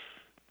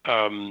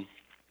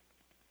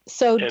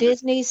 So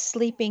Disney's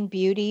Sleeping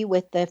Beauty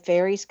with the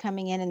fairies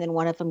coming in and then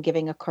one of them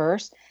giving a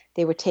curse,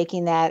 they were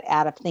taking that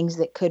out of things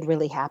that could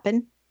really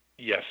happen?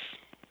 Yes,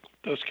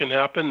 those can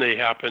happen. They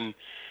happen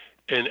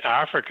in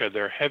Africa.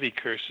 There are heavy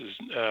curses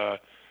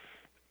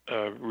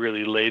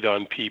really laid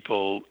on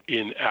people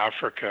in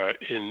Africa,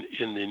 in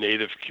the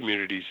native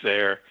communities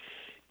there,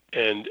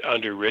 and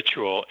under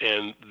ritual,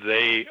 and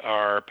they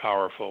are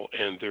powerful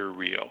and they're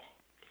real.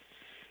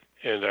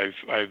 And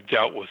I've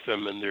dealt with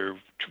them, and they're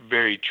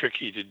very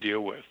tricky to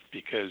deal with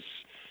because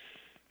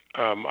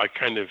I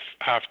kind of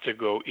have to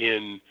go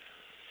in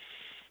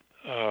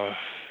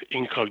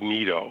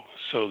incognito,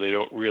 so they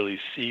don't really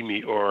see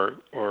me or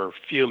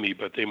feel me,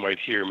 but they might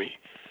hear me.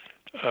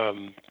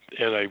 And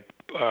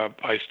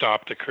I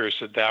stop the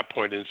curse at that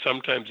point, and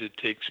sometimes it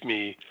takes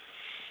me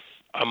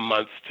a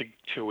month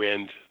to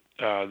end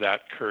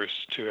that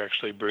curse to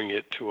actually bring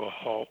it to a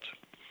halt.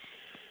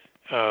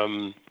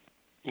 I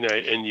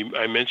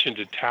mentioned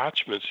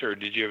attachments, or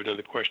did you have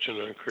another question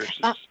on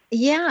curses?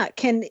 Yeah.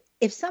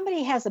 If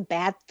somebody has a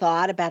bad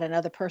thought about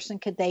another person,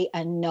 could they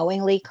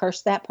unknowingly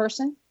curse that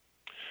person?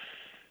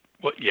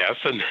 Well, yes,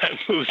 and that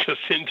moves us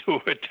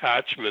into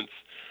attachments.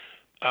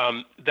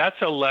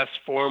 That's a less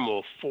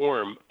formal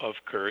form of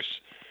curse,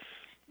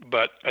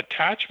 but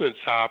attachments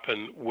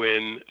happen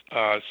when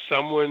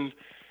someone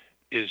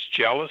is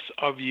jealous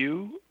of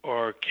you,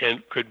 or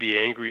could be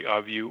angry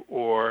of you,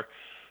 or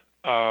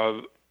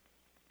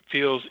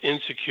feels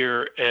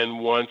insecure and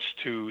wants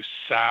to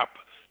sap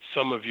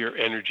some of your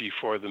energy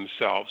for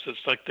themselves.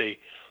 It's like they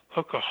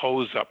hook a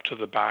hose up to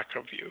the back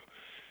of you,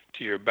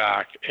 to your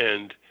back,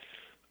 and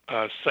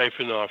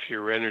siphon off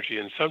your energy.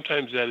 And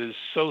sometimes that is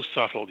so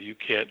subtle you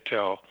can't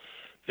tell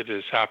that it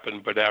has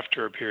happened, but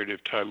after a period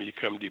of time you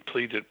become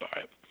depleted by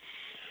it.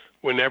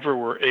 Whenever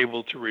we're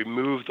able to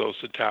remove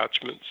those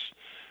attachments,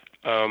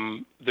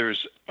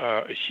 there's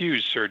a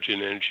huge surge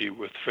in energy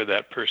for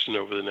that person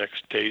over the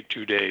next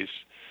 2 days.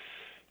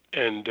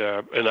 And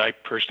I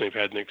personally have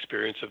had an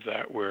experience of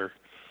that where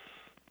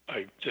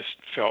I just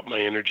felt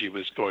my energy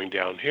was going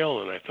downhill,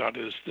 and I thought,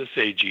 is this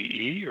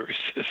AGE, or is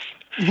this,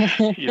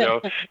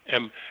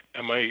 am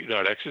I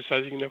not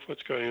exercising enough?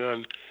 What's going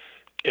on?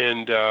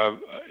 And,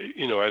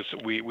 as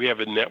we have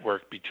a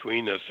network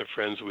between us of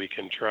friends we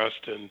can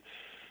trust, and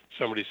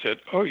somebody said,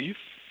 oh, you've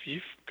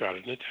got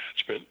an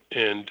attachment.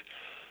 And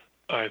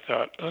I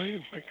thought, oh,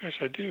 my gosh,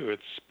 I do.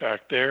 It's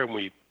back there, and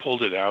we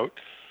pulled it out.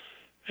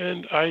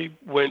 And I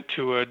went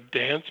to a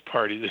dance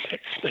party the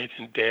next night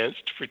and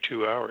danced for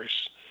 2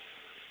 hours.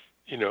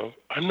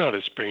 I'm not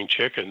a spring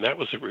chicken. That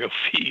was a real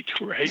feat,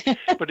 right?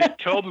 But it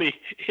told me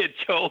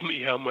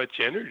how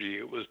much energy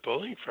it was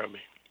pulling from me.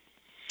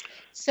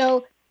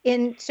 So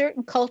in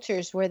certain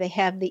cultures where they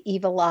have the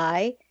evil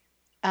eye,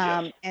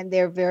 Yes. and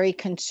they're very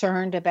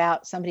concerned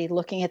about somebody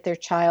looking at their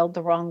child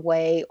the wrong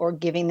way or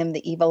giving them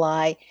the evil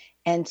eye,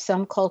 and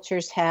some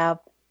cultures have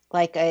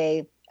like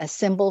a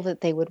symbol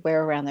that they would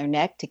wear around their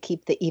neck to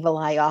keep the evil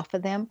eye off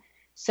of them.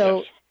 So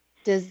Yes.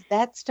 Does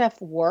that stuff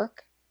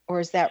work, or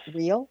is that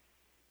real?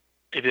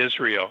 It is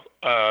real.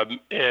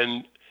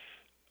 And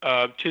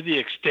to the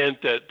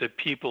extent that the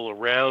people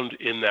around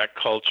in that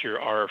culture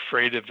are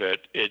afraid of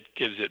it, it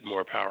gives it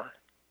more power.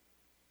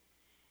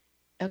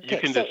 Okay,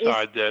 You can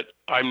decide that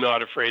I'm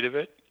not afraid of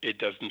it. It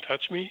doesn't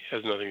touch me,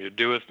 has nothing to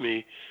do with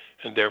me,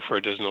 and therefore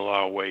it doesn't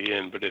allow a way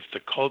in. But if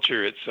the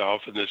culture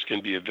itself, and this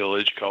can be a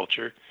village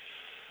culture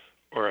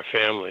or a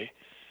family,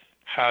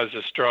 has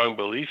a strong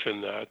belief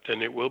in that,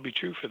 then it will be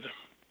true for them.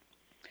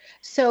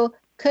 So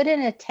could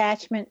an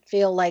attachment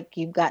feel like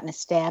you've gotten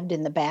stabbed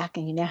in the back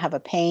and you now have a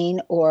pain,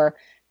 or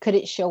could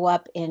it show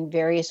up in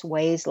various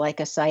ways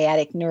like a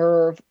sciatic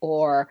nerve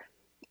or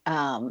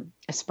a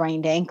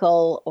sprained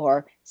ankle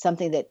or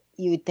something that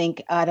you would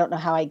think, I don't know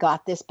how I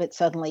got this, but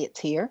suddenly it's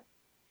here?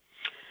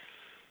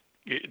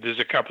 There's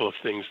a couple of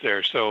things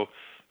there. So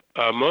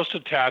most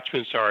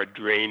attachments are a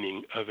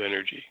draining of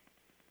energy.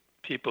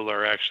 People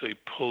are actually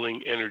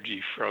pulling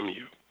energy from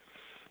you.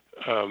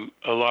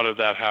 A lot of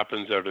that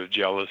happens out of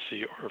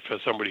jealousy, or for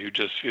somebody who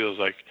just feels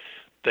like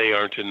they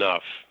aren't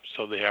enough,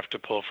 so they have to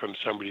pull from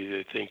somebody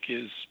they think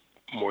is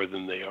more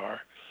than they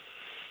are.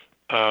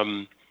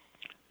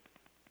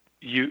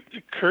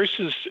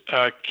 Curses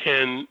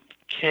can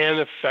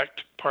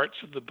affect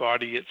parts of the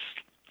body.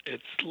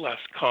 It's less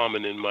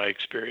common in my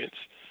experience.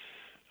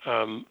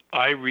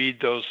 I read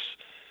those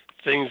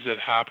things that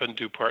happen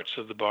to parts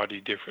of the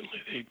body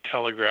differently. They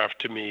telegraph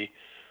to me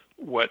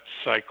what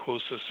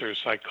psychosis or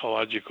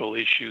psychological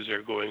issues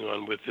are going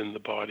on within the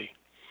body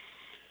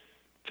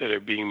that are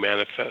being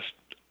manifest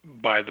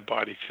by the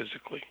body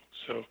physically.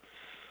 So,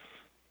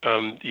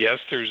 yes,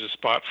 there's a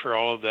spot for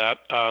all of that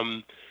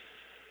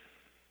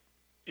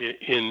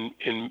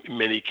in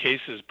many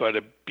cases, but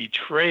a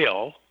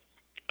betrayal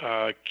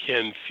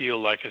can feel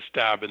like a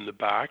stab in the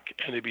back,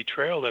 and a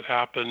betrayal that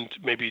happened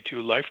maybe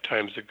 2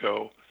 lifetimes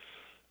ago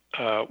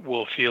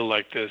will feel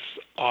like this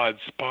odd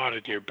spot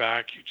in your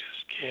back you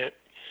just can't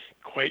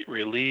quite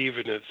relieve,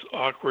 and it's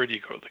awkward. You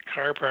go to the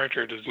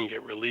chiropractor, it doesn't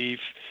get relief,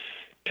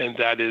 and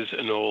that is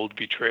an old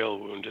betrayal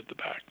wound at the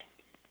back.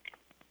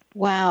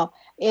 Wow.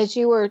 As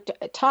you were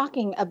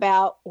talking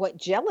about what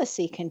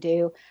jealousy can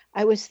do,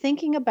 I was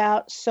thinking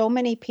about so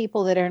many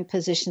people that are in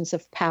positions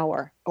of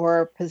power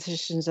or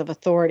positions of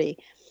authority.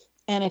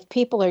 And if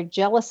people are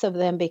jealous of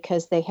them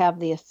because they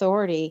have the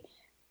authority,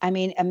 I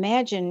mean,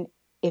 imagine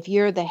if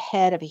you're the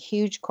head of a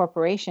huge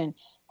corporation,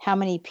 how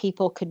many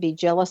people could be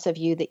jealous of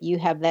you that you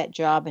have that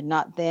job and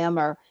not them,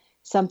 or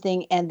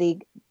something, and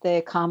the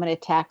common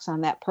attacks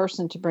on that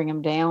person to bring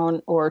him down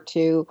or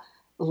to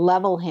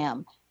level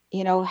him.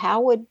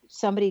 How would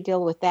somebody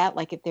deal with that,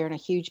 like if they're in a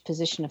huge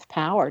position of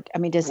power? I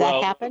mean, does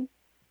that happen?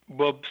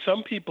 Well,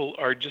 some people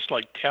are just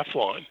like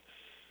Teflon.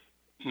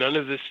 None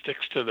of this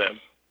sticks to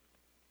them.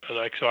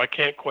 And so I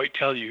can't quite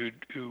tell you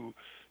who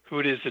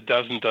it is that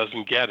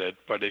doesn't get it.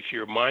 But if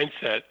your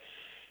mindset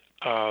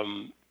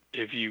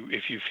If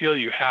you feel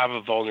you have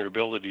a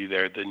vulnerability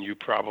there, then you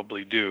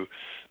probably do.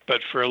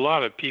 But for a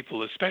lot of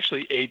people,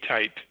 especially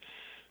A-type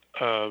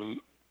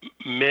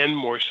men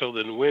more so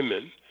than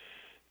women,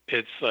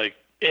 it's like,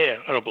 I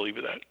don't believe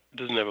in that. It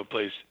doesn't have a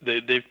place.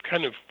 They've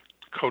kind of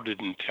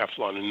coated in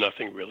Teflon and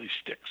nothing really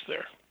sticks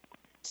there.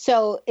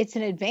 So it's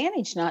an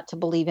advantage not to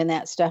believe in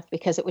that stuff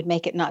because it would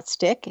make it not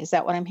stick. Is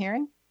that what I'm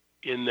hearing?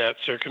 In that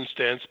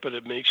circumstance, but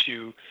it makes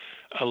you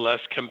a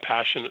less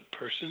compassionate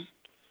person.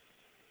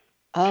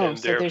 Oh, and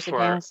so there's a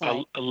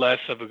downside. Less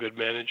of a good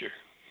manager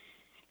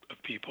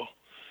of people,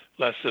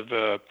 less of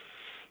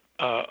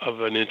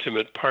an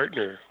intimate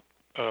partner,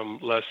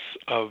 less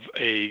of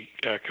a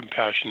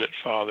compassionate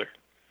father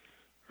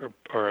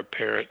or a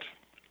parent.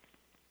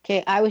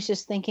 Okay, I was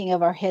just thinking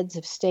of our heads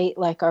of state,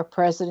 like our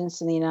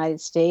presidents in the United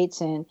States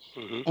and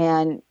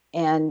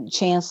and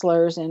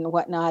chancellors and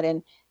whatnot,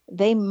 and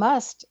they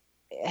must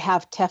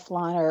have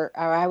Teflon, or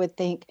I would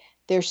think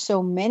there's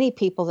so many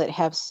people that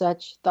have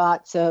such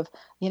thoughts of,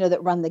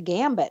 that run the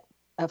gambit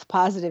of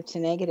positive to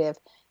negative,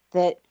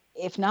 that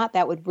if not,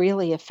 that would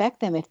really affect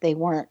them if they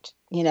weren't,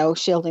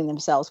 shielding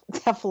themselves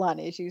with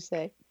Teflon, as you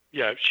say.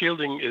 Yeah,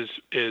 shielding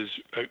is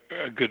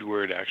a good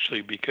word,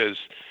 actually, because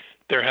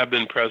there have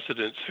been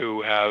presidents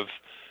who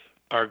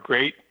are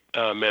great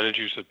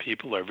managers of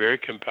people, are very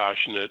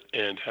compassionate,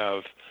 and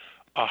have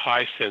a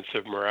high sense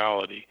of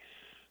morality,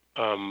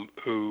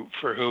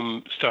 for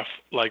whom stuff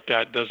like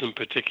that doesn't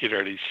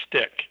particularly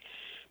stick.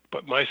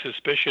 But my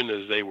suspicion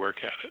is they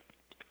work at it.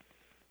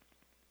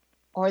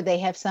 Or they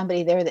have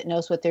somebody there that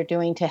knows what they're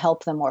doing to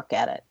help them work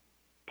at it.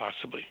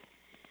 Possibly.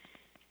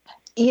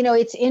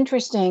 It's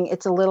interesting.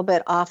 It's a little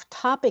bit off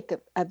topic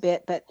a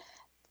bit, but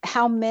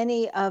how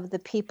many of the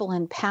people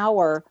in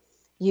power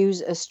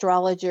use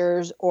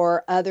astrologers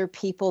or other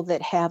people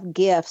that have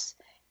gifts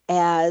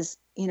as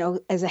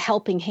a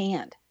helping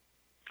hand?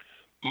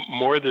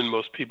 More than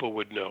most people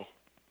would know.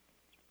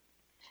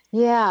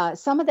 Yeah,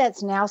 some of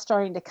that's now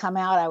starting to come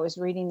out. I was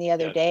reading the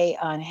other day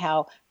on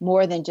how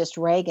more than just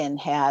Reagan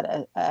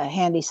had a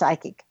handy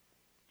psychic,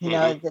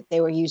 that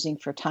they were using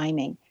for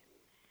timing.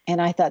 And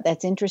I thought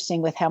that's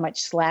interesting with how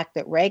much slack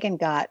that Reagan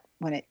got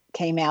when it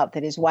came out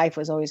that his wife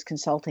was always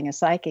consulting a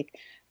psychic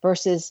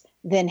versus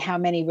then how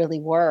many really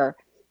were.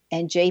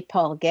 And J.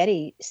 Paul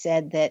Getty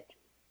said that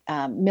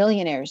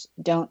millionaires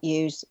don't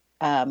use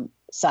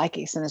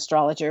psychics and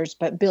astrologers,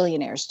 but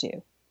billionaires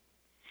do.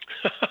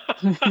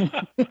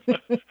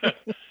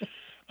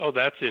 Oh,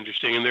 that's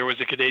interesting. And there was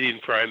a Canadian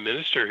prime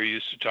minister who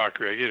used to talk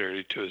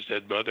regularly to his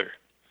dead mother.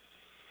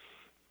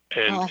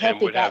 And, I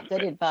hope he got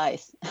good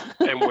advice.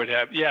 and would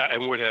have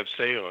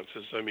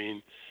seances. I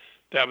mean,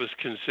 that was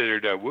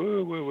considered a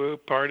woo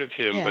part of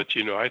him. Yeah. But,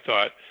 I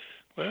thought,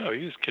 wow,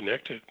 he was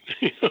connected.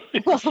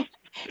 Well,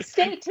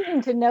 stay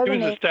tuned to know the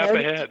name. He was a step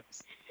ahead.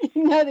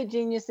 Know the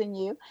Genius in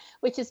You,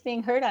 which is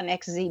being heard on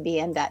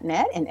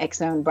xzbn.net and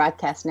X-Zone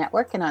Broadcast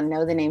Network and on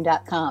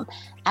knowthename.com.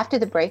 After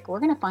the break, we're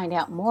going to find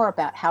out more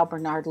about how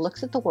Bernard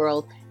looks at the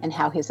world and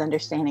how his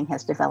understanding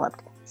has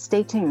developed.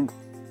 Stay tuned.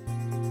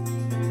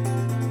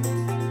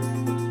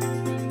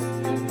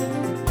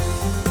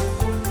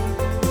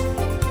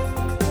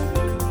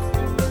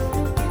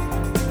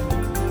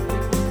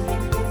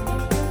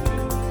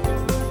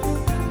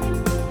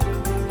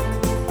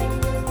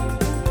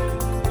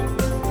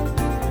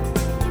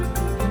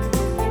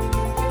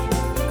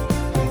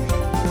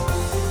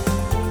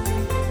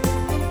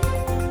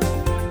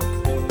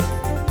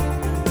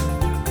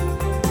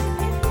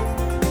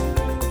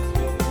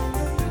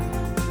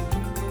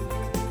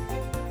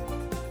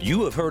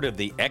 You have heard of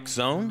the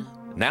X-Zone?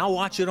 Now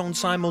watch it on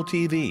Simul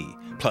TV,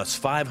 plus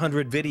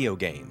 500 video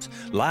games,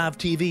 live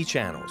TV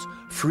channels,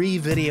 free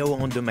video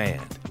on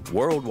demand,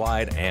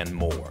 worldwide, and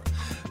more.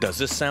 Does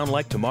this sound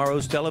like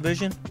tomorrow's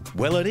television?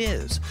 Well, it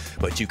is,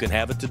 but you can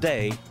have it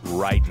today,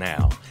 right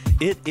now.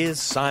 It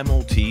is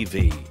Simul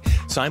TV.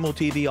 Simul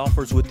TV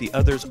offers what the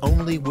others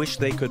only wish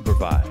they could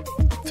provide.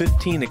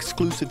 15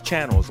 exclusive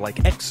channels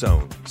like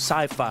X-Zone,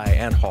 sci-fi,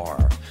 and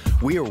horror.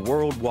 We are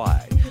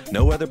worldwide.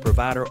 No other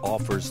provider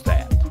offers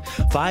that.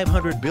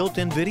 500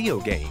 built-in video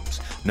games.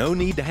 No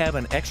need to have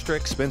an extra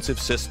expensive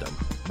system.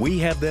 We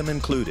have them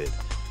included.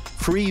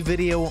 Free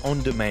video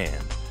on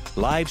demand.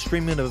 Live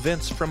streaming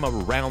events from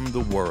around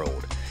the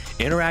world.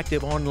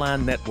 Interactive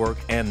online network,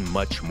 and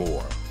much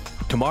more.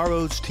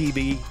 Tomorrow's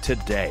TV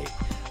today.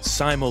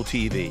 Simul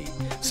TV.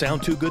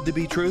 Sound too good to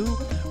be true?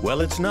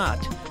 Well, it's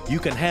not. You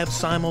can have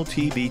Simul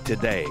TV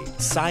today.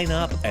 Sign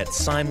up at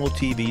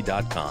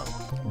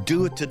simultv.com.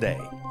 Do it today.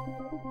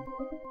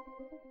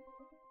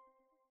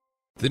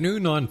 The new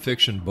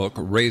nonfiction book,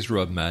 Razor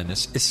of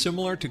Madness, is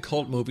similar to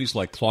cult movies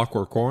like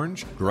Clockwork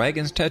Orange,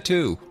 Dragon's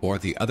Tattoo, or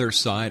The Other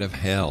Side of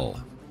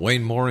Hell.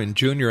 Wayne Morin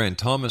Jr. and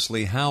Thomas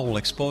Lee Howell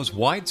expose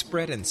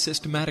widespread and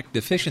systematic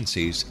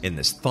deficiencies in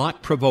this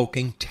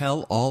thought-provoking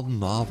tell-all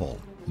novel.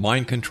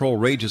 Mind control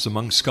rages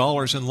among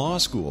scholars in law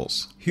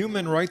schools.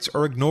 Human rights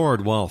are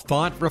ignored while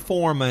thought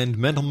reform and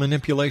mental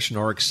manipulation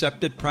are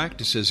accepted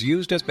practices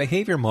used as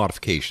behavior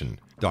modification.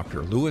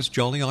 Dr. Louis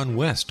Jolyon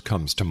West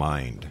comes to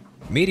mind.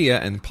 Media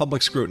and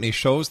public scrutiny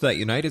shows that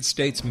United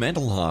States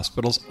mental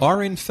hospitals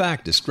are in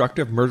fact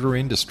destructive murder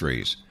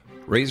industries.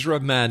 Razor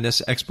of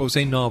Madness expose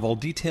novel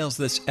details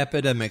this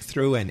epidemic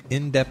through an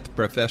in-depth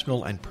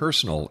professional and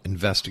personal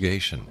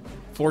investigation.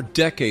 For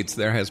decades,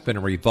 there has been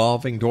a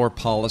revolving door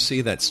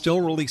policy that still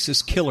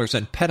releases killers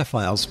and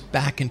pedophiles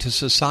back into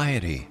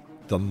society.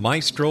 The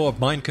maestro of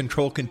mind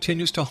control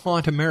continues to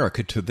haunt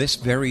America to this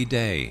very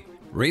day.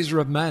 Razor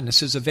of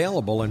Madness is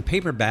available in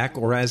paperback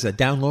or as a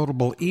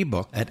downloadable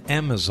ebook at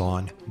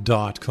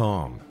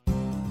Amazon.com.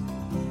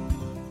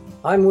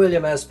 I'm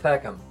William S.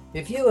 Peckham.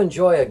 If you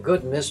enjoy a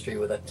good mystery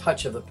with a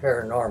touch of the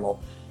paranormal,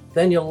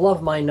 then you'll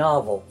love my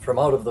novel, From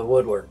Out of the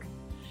Woodwork.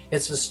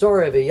 It's the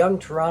story of a young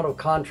Toronto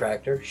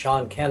contractor,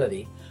 Sean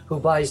Kennedy, who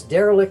buys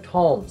derelict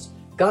homes,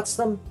 guts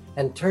them,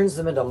 and turns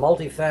them into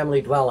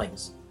multifamily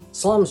dwellings.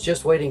 Slums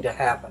just waiting to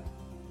happen.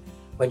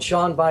 When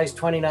Sean buys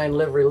 29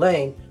 Livery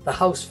Lane, the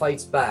house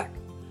fights back.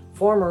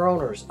 Former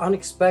owners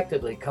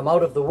unexpectedly come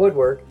out of the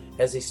woodwork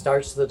as he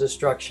starts the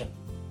destruction.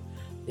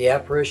 The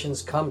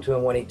apparitions come to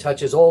him when he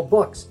touches old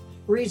books,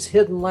 reads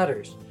hidden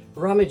letters,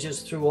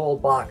 rummages through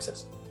old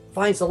boxes,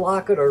 finds a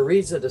locket, or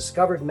reads a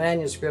discovered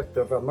manuscript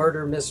of a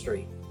murder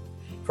mystery.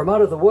 From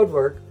Out of the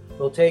Woodwork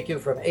will take you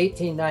from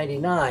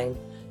 1899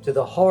 to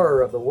the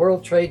horror of the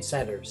World Trade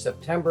Center,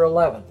 September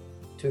 11,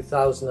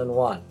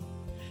 2001.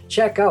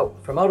 Check out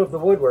From Out of the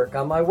Woodwork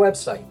on my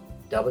website,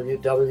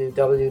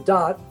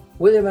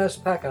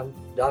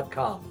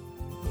 www.williamspeckham.com.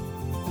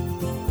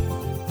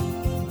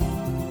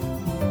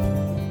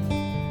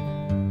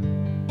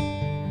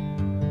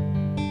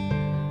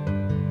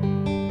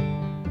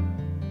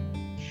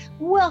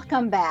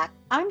 Welcome back.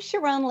 I'm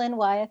Sharon Lynn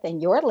Wyeth,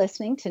 and you're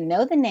listening to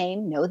Know the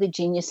Name, Know the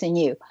Genius in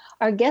You.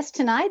 Our guest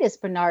tonight is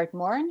Bernard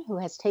Morin, who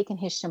has taken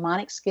his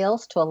shamanic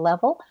skills to a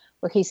level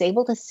where he's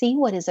able to see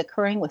what is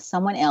occurring with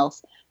someone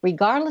else,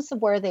 regardless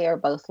of where they are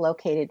both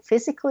located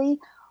physically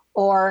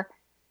or,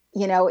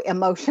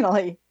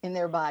 emotionally in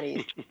their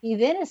bodies. He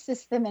then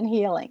assists them in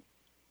healing.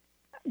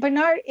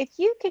 Bernard, if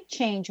you could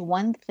change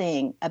one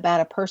thing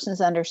about a person's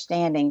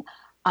understanding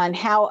on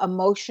how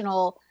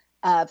emotional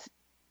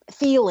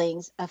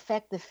feelings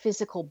affect the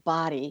physical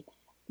body,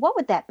 what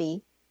would that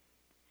be?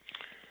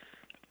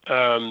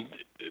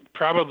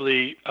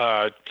 Probably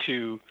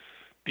to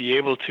be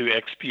able to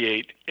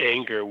expiate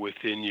anger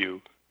within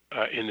you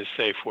in a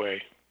safe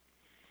way.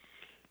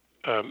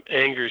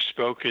 Anger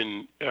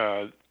spoken,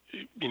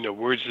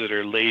 words that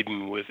are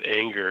laden with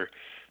anger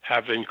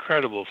have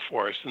incredible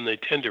force, and they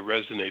tend to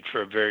resonate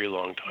for a very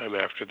long time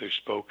after they're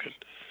spoken.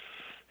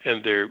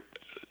 And they're,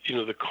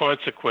 the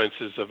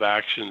consequences of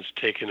actions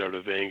taken out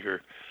of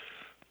anger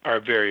are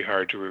very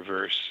hard to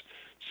reverse.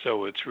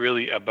 So it's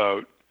really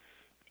about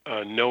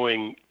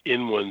knowing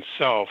in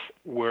oneself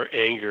where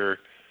anger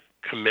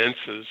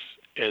commences,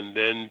 and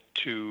then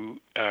to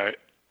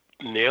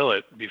nail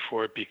it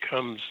before it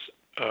becomes,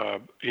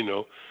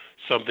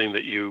 something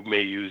that you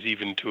may use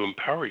even to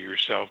empower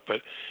yourself,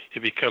 but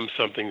it becomes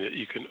something that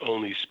you can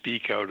only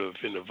speak out of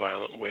in a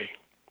violent way.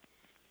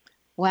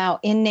 Wow.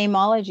 In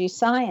namology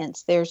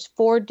science, there's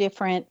 4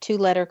 different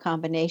 2-letter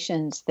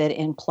combinations that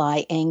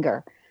imply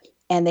anger,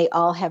 and they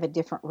all have a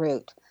different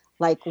root.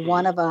 Like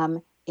one of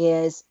them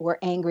is we're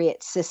angry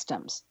at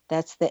systems.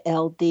 That's the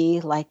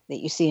LD, like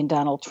that you see in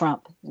Donald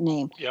Trump's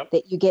name. Yep.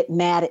 That you get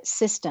mad at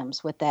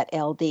systems with that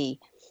LD.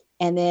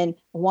 And then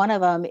one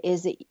of them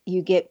is that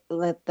you get,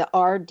 the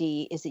RD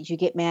is that you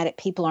get mad at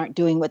people aren't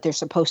doing what they're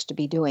supposed to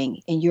be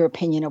doing, in your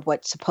opinion of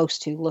what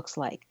supposed to looks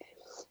like.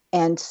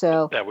 And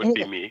so that would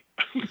be me.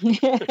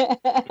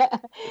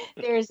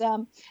 There's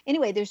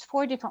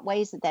 4 different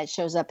ways that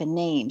shows up in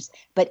names,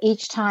 but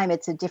each time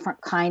it's a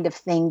different kind of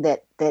thing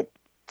that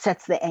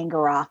sets the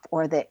anger off,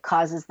 or that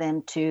causes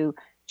them to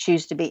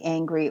choose to be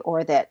angry,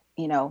 or that,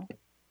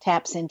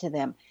 taps into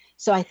them.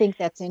 So I think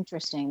that's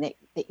interesting that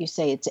you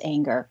say it's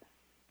anger.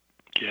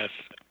 Yes.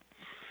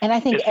 And I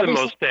think it's the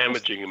most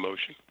damaging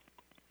emotion.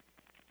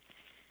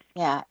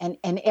 Yeah. And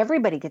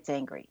everybody gets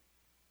angry.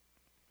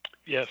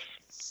 Yes.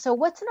 So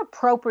what's an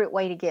appropriate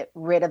way to get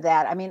rid of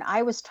that? I mean,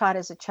 I was taught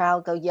as a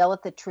child, go yell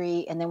at the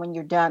tree, and then when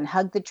you're done,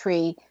 hug the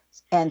tree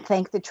and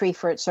thank the tree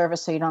for its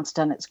service so you don't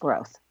stun its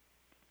growth.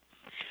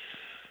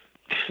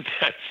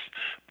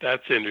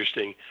 That's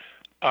interesting.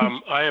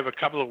 I have a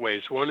couple of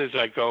ways. One is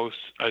I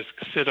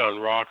sit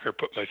on rock or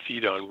put my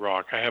feet on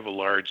rock. I have a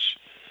large,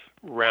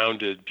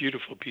 rounded,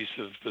 beautiful piece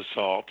of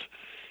basalt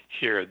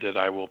here that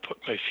I will put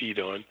my feet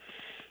on.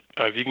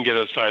 If you can get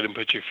outside and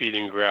put your feet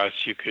in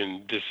grass, you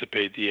can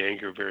dissipate the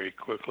anger very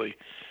quickly.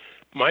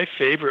 My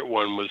favorite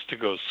one was to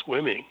go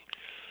swimming,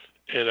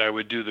 and I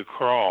would do the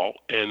crawl,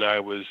 and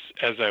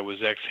as I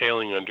was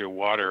exhaling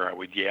underwater, I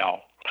would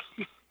yell.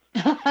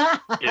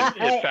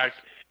 In fact,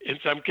 in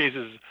some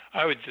cases,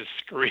 I would just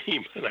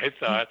scream, and I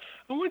thought,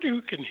 I wonder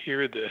who can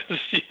hear this,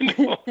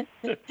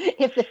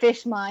 If the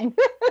fish mind.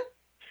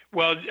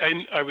 Well,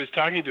 I was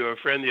talking to a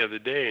friend the other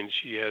day, and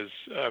she has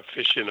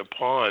fish in a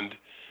pond,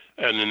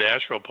 in a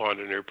natural pond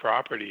on her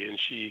property, and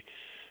she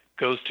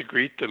goes to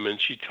greet them, and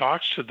she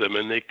talks to them,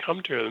 and they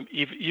come to her.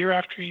 Year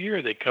after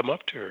year, they come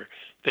up to her.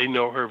 They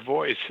know her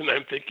voice, and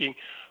I'm thinking,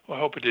 well,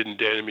 I hope it didn't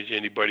damage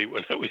anybody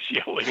when I was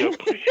yelling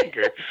out my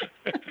anger.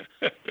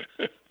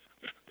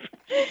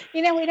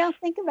 We don't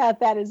think about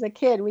that as a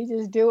kid. We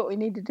just do what we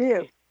need to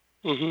do.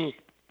 Mm-hmm.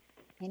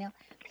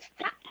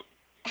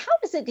 How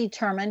is it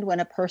determined when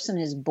a person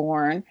is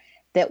born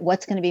that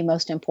what's going to be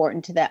most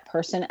important to that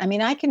person? I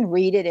mean, I can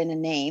read it in a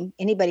name.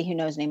 Anybody who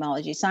knows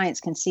namology science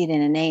can see it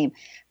in a name.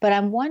 But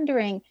I'm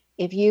wondering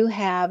if you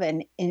have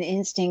an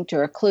instinct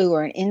or a clue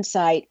or an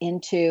insight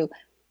into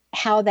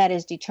how that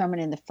is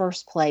determined in the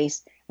first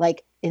place.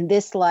 Like, in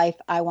this life,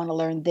 I want to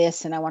learn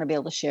this, and I want to be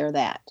able to share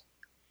that.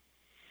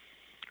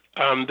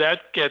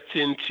 That gets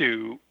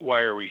into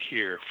why are we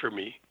here for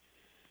me.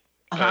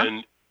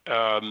 And,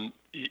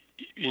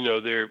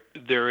 there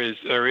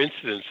are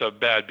incidents of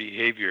bad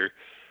behavior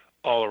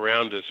all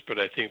around us, but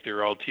I think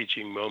they're all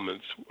teaching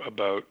moments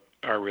about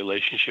our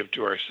relationship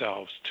to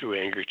ourselves, to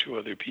anger to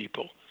other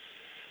people.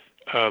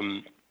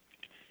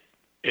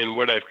 And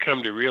what I've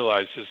come to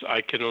realize is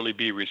I can only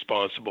be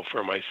responsible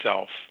for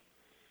myself.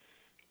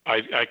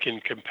 I can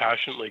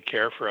compassionately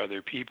care for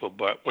other people,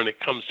 but when it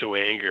comes to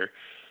anger,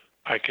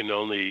 I can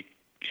only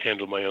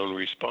handle my own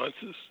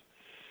responses.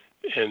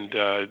 And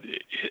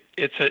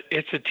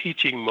it's a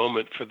teaching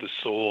moment for the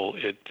soul.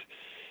 It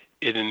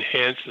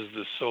enhances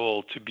the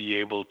soul to be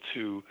able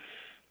to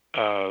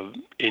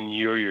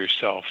inure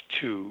yourself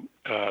to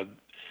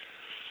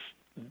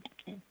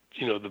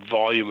the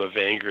volume of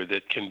anger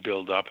that can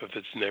build up if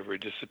it's never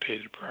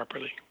dissipated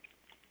properly.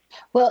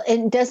 Well,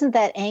 and doesn't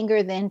that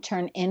anger then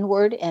turn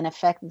inward and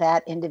affect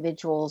that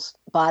individual's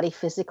body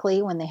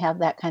physically when they have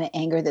that kind of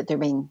anger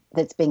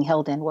that's being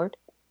held inward?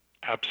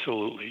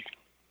 Absolutely.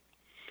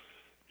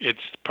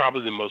 It's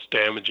probably the most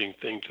damaging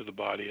thing to the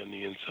body on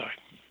the inside.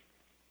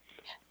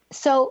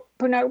 So,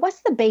 Bernard,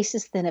 what's the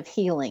basis then of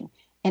healing?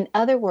 In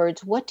other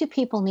words, what do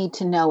people need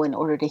to know in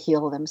order to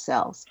heal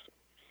themselves?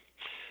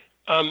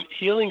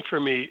 Healing for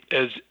me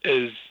is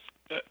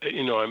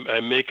I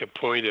make a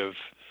point of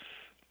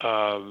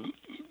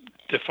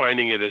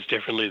defining it as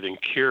differently than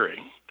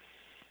curing.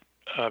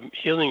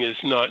 Healing is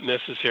not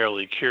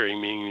necessarily curing,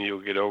 meaning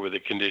you'll get over the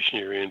condition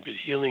you're in, but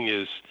healing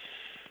is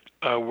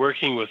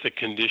working with a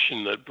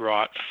condition that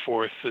brought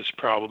forth this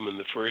problem in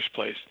the first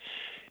place.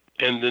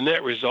 And the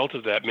net result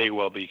of that may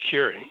well be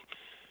curing.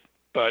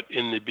 But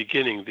in the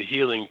beginning, the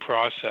healing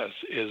process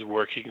is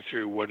working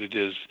through what it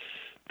is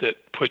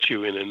that put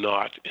you in a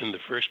knot in the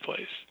first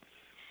place.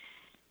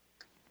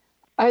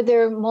 Are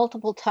there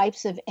multiple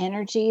types of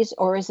energies,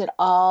 or is it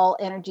all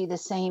energy the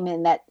same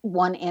in that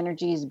one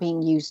energy is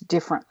being used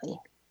differently?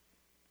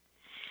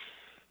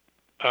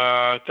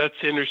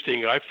 That's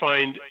interesting. I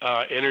find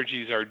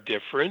energies are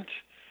different.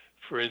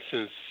 For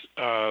instance,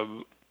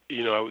 the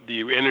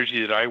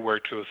energy that I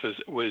worked with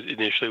was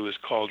initially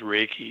called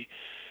Reiki,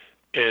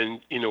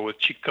 and with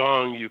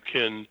Qigong you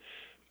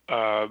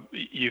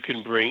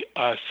can bring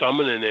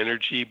summon an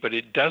energy, but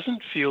it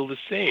doesn't feel the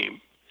same.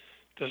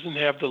 It doesn't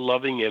have the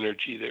loving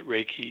energy that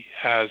Reiki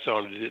has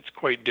on it. It's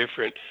quite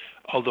different,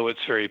 although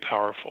it's very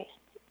powerful.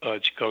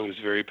 Qigong is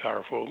very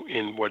powerful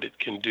in what it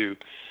can do.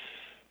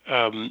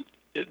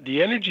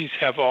 The energies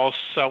have all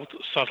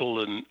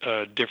subtle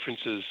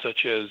differences,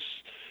 such as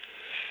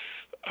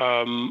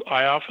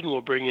I often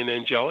will bring in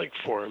angelic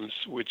forms,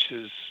 which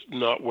is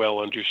not well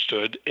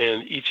understood,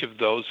 and each of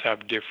those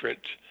have different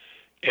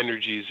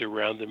energies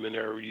around them and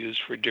are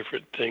used for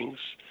different things.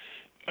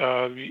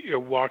 A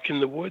walk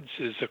in the woods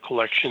is a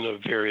collection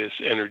of various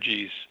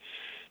energies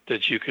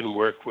that you can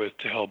work with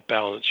to help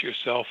balance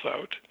yourself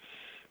out,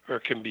 or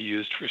can be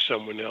used for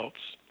someone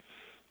else.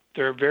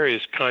 There are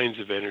various kinds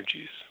of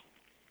energies.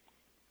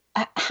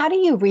 How do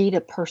you read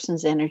a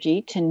person's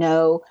energy to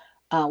know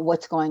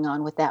what's going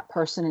on with that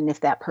person and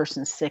if that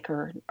person's sick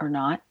or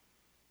not?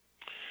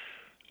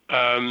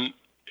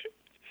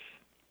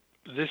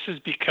 This has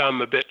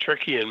become a bit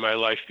tricky in my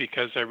life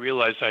because I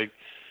realize I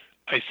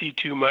see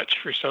too much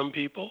for some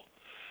people,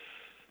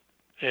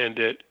 and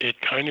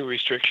it kind of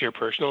restricts your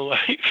personal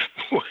life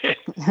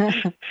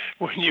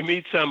when you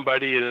meet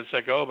somebody and it's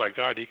like, oh my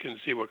God, he can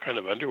see what kind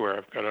of underwear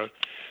I've got on.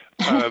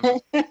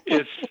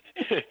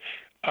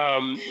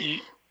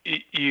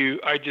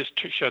 I just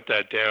shut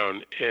that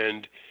down,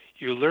 and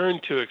you learn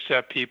to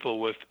accept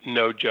people with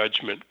no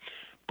judgment.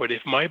 But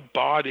if my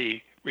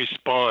body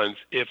responds,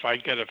 if I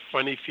get a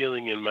funny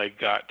feeling in my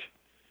gut,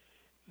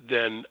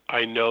 then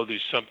I know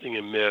there's something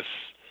amiss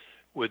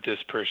with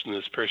this person.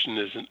 This person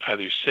isn't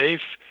either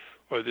safe,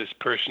 or this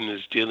person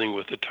is dealing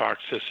with a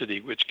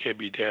toxicity which can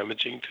be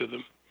damaging to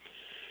them.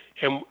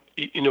 And,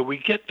 we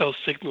get those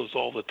signals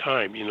all the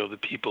time. The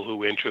people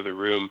who enter the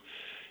room,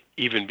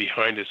 even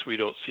behind us, we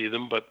don't see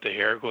them, but the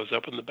hair goes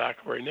up in the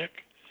back of our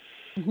neck.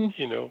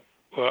 Mm-hmm.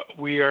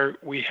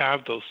 We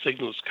have those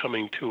signals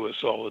coming to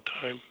us all the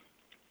time.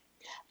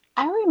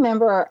 I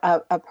remember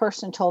a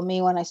person told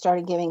me when I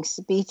started giving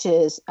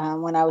speeches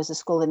when I was a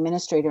school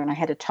administrator and I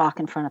had to talk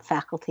in front of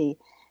faculty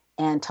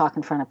and talk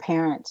in front of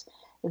parents,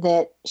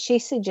 that she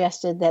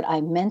suggested that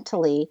I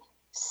mentally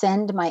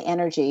send my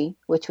energy,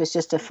 which was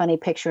just a funny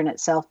picture in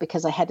itself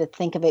because I had to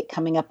think of it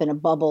coming up in a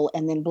bubble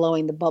and then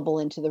blowing the bubble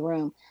into the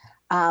room.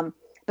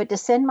 But to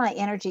send my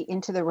energy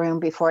into the room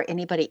before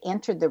anybody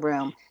entered the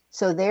room.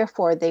 So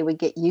therefore, they would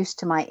get used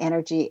to my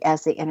energy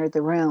as they entered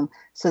the room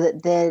so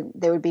that then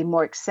there would be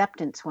more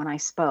acceptance when I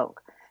spoke.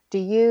 Do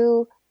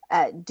you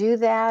do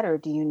that, or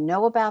do you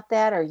know about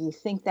that, or you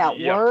think that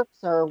works,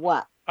 or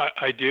what?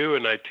 I do,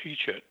 and I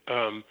teach it.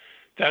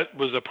 That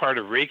was a part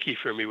of Reiki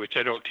for me, which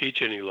I don't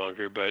teach any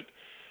longer, but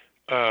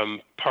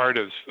part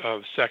of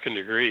second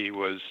degree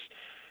was,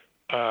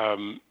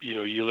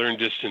 you learn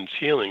distance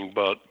healing,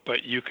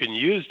 but you can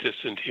use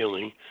distance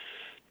healing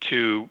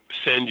to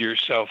send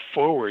yourself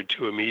forward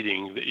to a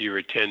meeting that you're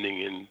attending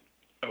in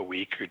a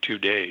week or 2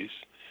 days.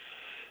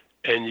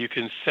 And you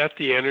can set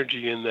the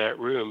energy in that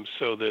room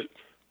so that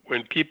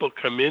when people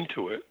come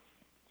into it,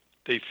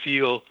 they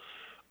feel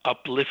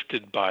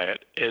uplifted by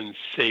it and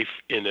safe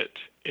in it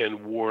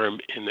and warm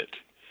in it.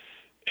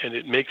 And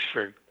it makes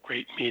for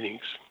great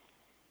meetings.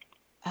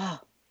 Oh,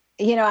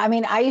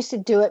 I used to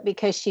do it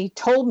because she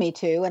told me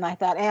to, and I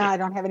thought, I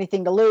don't have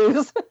anything to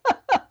lose.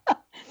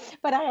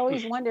 But I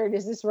always wondered,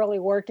 is this really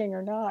working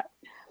or not?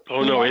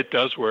 Oh, no, it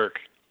does work.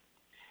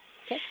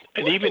 Okay.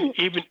 And even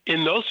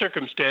in those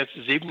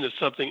circumstances, even if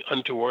something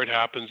untoward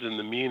happens in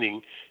the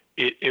meeting,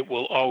 it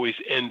will always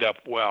end up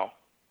well.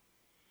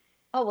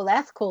 Oh, well,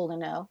 that's cool to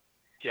know.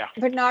 Yeah.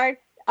 Bernard,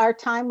 our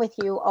time with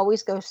you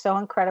always goes so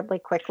incredibly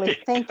quickly.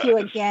 Thank you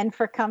again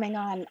for coming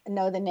on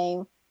Know the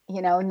Name,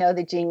 Know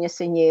the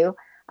Genius in You.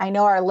 I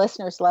know our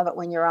listeners love it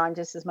when you're on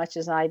just as much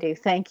as I do.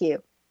 Thank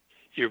you.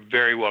 You're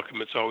very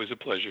welcome. It's always a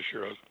pleasure,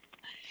 Sharon.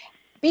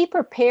 Be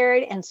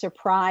prepared and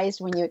surprised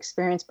when you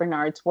experience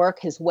Bernard's work.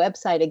 His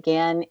website,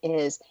 again,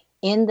 is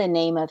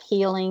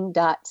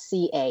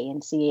inthenameofhealing.ca,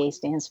 and CA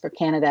stands for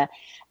Canada.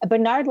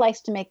 Bernard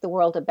likes to make the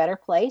world a better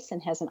place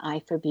and has an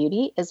eye for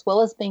beauty, as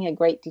well as being a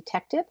great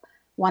detective,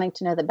 wanting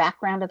to know the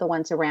background of the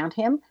ones around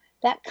him.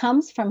 That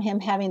comes from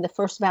him having the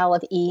first vowel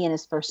of E in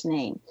his first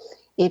name.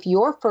 If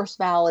your first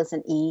vowel is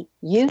an E,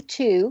 you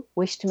too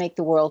wish to make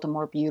the world a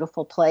more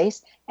beautiful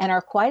place and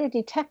are quite a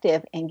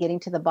detective in getting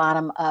to the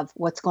bottom of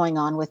what's going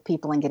on with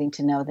people and getting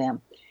to know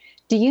them.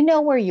 Do you know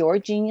where your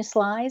genius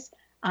lies?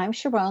 I'm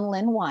Sharon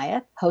Lynn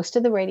Wyeth, host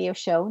of the radio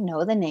show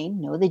Know the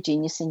Name, Know the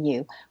Genius in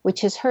You,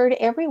 which is heard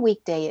every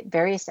weekday at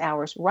various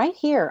hours right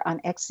here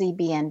on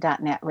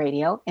xzbn.net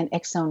radio and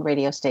X Zone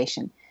radio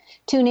station.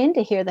 Tune in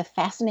to hear the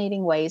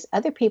fascinating ways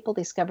other people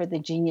discovered the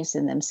genius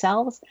in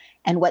themselves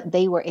and what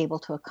they were able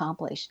to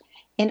accomplish.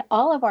 In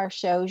all of our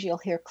shows, you'll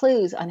hear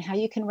clues on how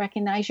you can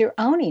recognize your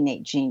own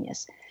innate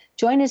genius.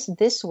 Join us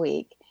this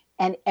week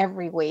and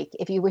every week.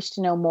 If you wish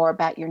to know more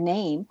about your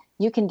name,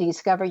 you can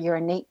discover your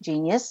innate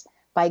genius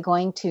by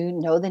going to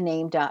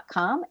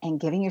knowthename.com and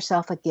giving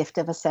yourself a gift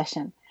of a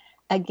session.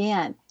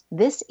 Again,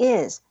 this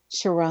is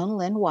Sharon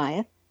Lynn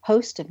Wyeth,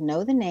 host of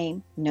Know the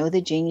Name, Know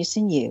the Genius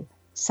in You,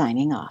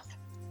 signing off.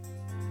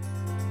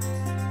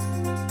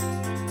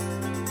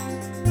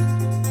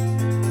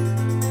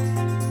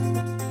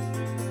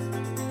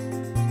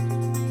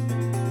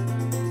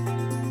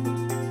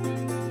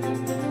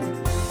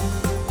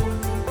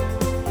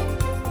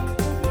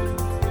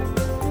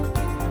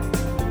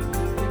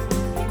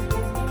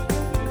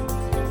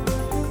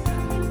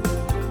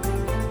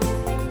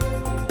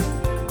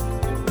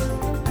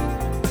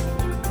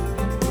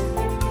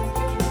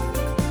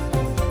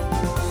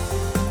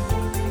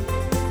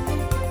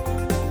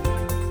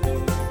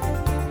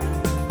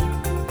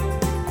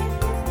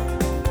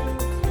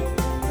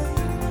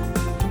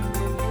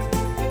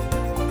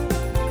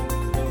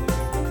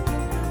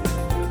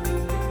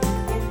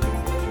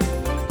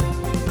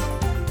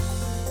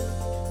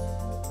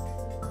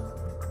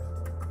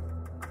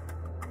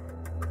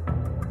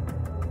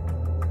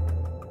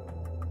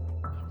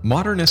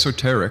 Modern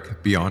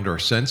Esoteric, Beyond Our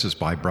Senses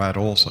by Brad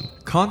Olson,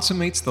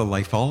 consummates the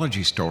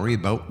lifeology story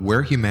about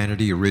where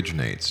humanity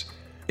originates.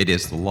 It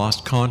is the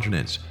lost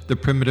continents, the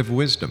primitive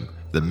wisdom,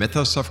 the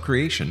mythos of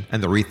creation,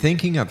 and the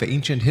rethinking of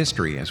ancient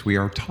history as we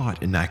are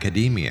taught in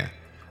academia.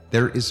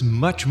 There is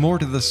much more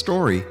to the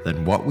story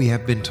than what we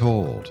have been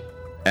told.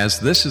 As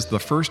this is the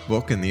first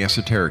book in the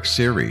Esoteric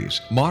series,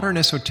 Modern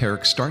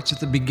Esoteric starts at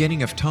the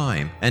beginning of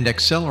time and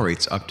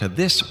accelerates up to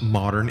this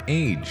modern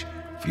age.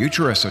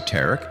 Future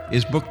Esoteric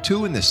is book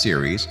 2 in the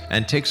series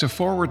and takes a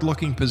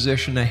forward-looking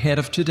position ahead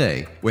of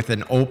today with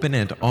an open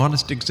and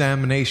honest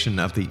examination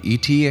of the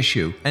ET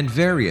issue and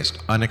various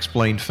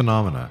unexplained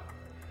phenomena.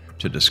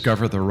 To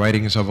discover the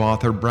writings of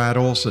author Brad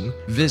Olson,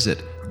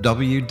 visit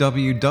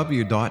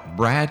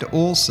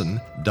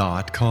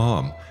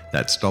www.bradolson.com.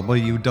 That's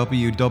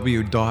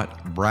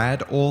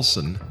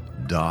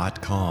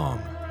www.bradolson.com.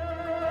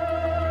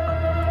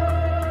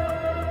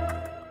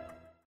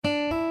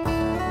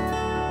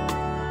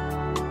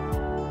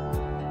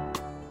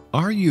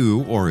 Are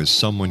you or is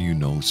someone you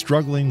know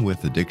struggling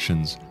with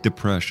addictions,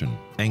 depression,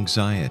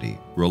 anxiety,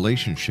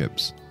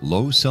 relationships,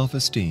 low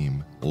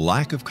self-esteem,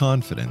 lack of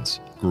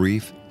confidence,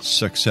 grief,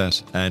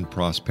 success, and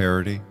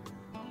prosperity?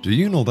 Do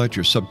you know that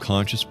your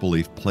subconscious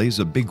belief plays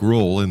a big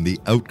role in the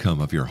outcome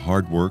of your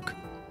hard work?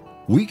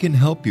 We can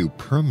help you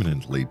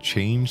permanently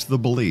change the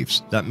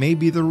beliefs that may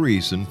be the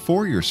reason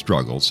for your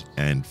struggles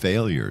and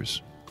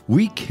failures.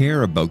 We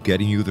care about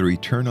getting you the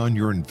return on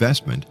your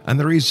investment and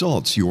the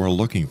results you are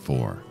looking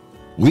for.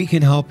 We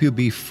can help you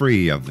be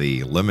free of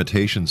the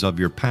limitations of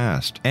your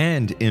past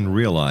and in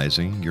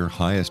realizing your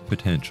highest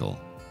potential.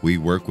 We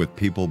work with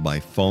people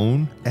by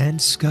phone and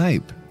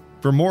Skype.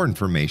 For more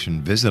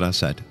information, visit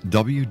us at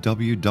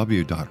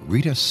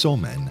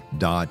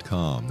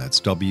www.ritasoman.com.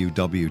 That's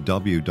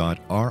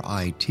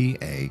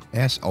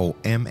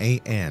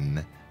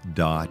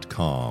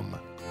www.ritasoman.com.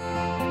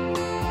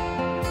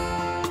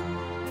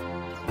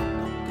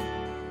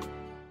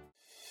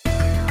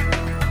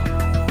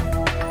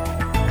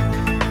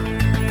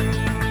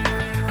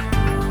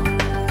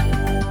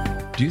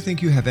 Do you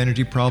think you have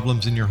energy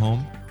problems in your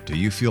home? Do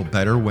you feel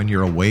better when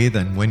you're away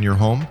than when you're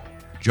home?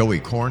 Joey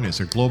Korn is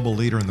a global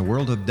leader in the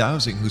world of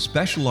dowsing who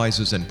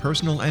specializes in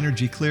personal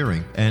energy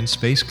clearing and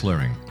space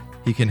clearing.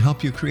 He can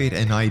help you create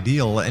an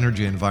ideal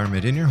energy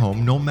environment in your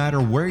home no matter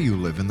where you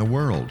live in the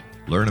world.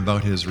 Learn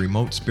about his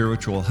remote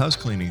spiritual house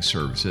cleaning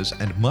services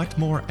and much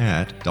more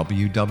at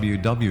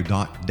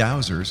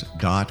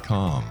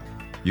www.dowsers.com.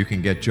 You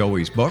can get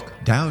Joey's book,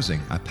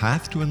 Dowsing, A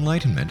Path to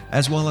Enlightenment,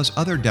 as well as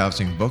other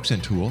dowsing books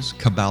and tools,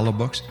 Kabbalah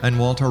books, and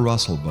Walter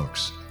Russell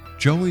books.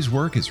 Joey's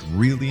work is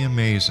really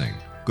amazing.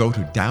 Go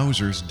to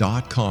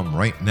dowsers.com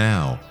right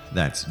now.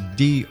 That's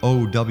DOWSERS.com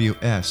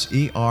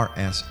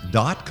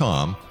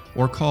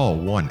or call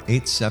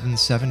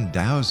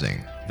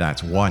 1-877-DOWSING.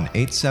 That's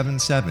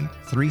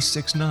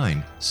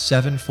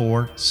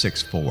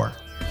 1-877-369-7464.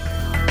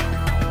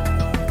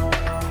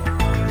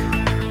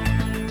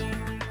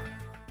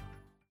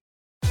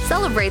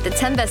 Celebrate the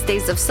 10 best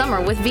days of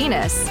summer with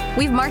Venus.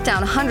 We've marked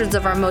down hundreds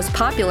of our most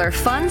popular,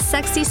 fun,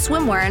 sexy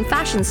swimwear and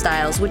fashion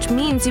styles, which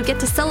means you get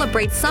to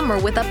celebrate summer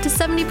with up to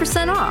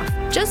 70% off.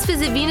 Just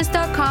visit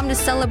Venus.com to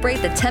celebrate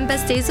the 10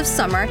 best days of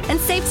summer and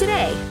save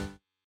today.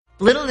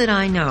 Little did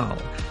I know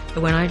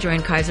when I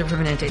joined Kaiser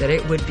Permanente that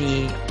it would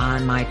be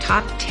on my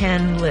top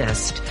 10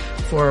 list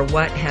for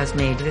what has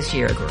made this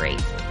year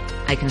great.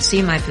 I can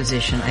see my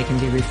physician, I can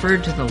be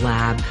referred to the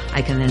lab,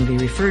 I can then be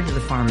referred to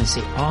the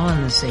pharmacy, all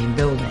in the same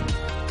building.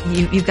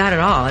 You've got it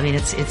all. I mean,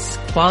 it's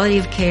quality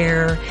of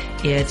care,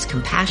 it's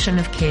compassion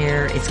of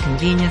care, it's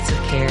convenience of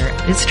care.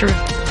 It's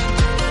terrific.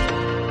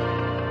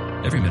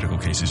 Every medical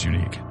case is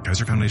unique.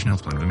 Kaiser Foundation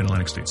Health Plan of the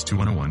Mid-Atlantic States,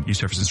 2101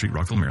 East Jefferson Street,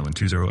 Rockville, Maryland,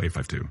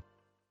 20852.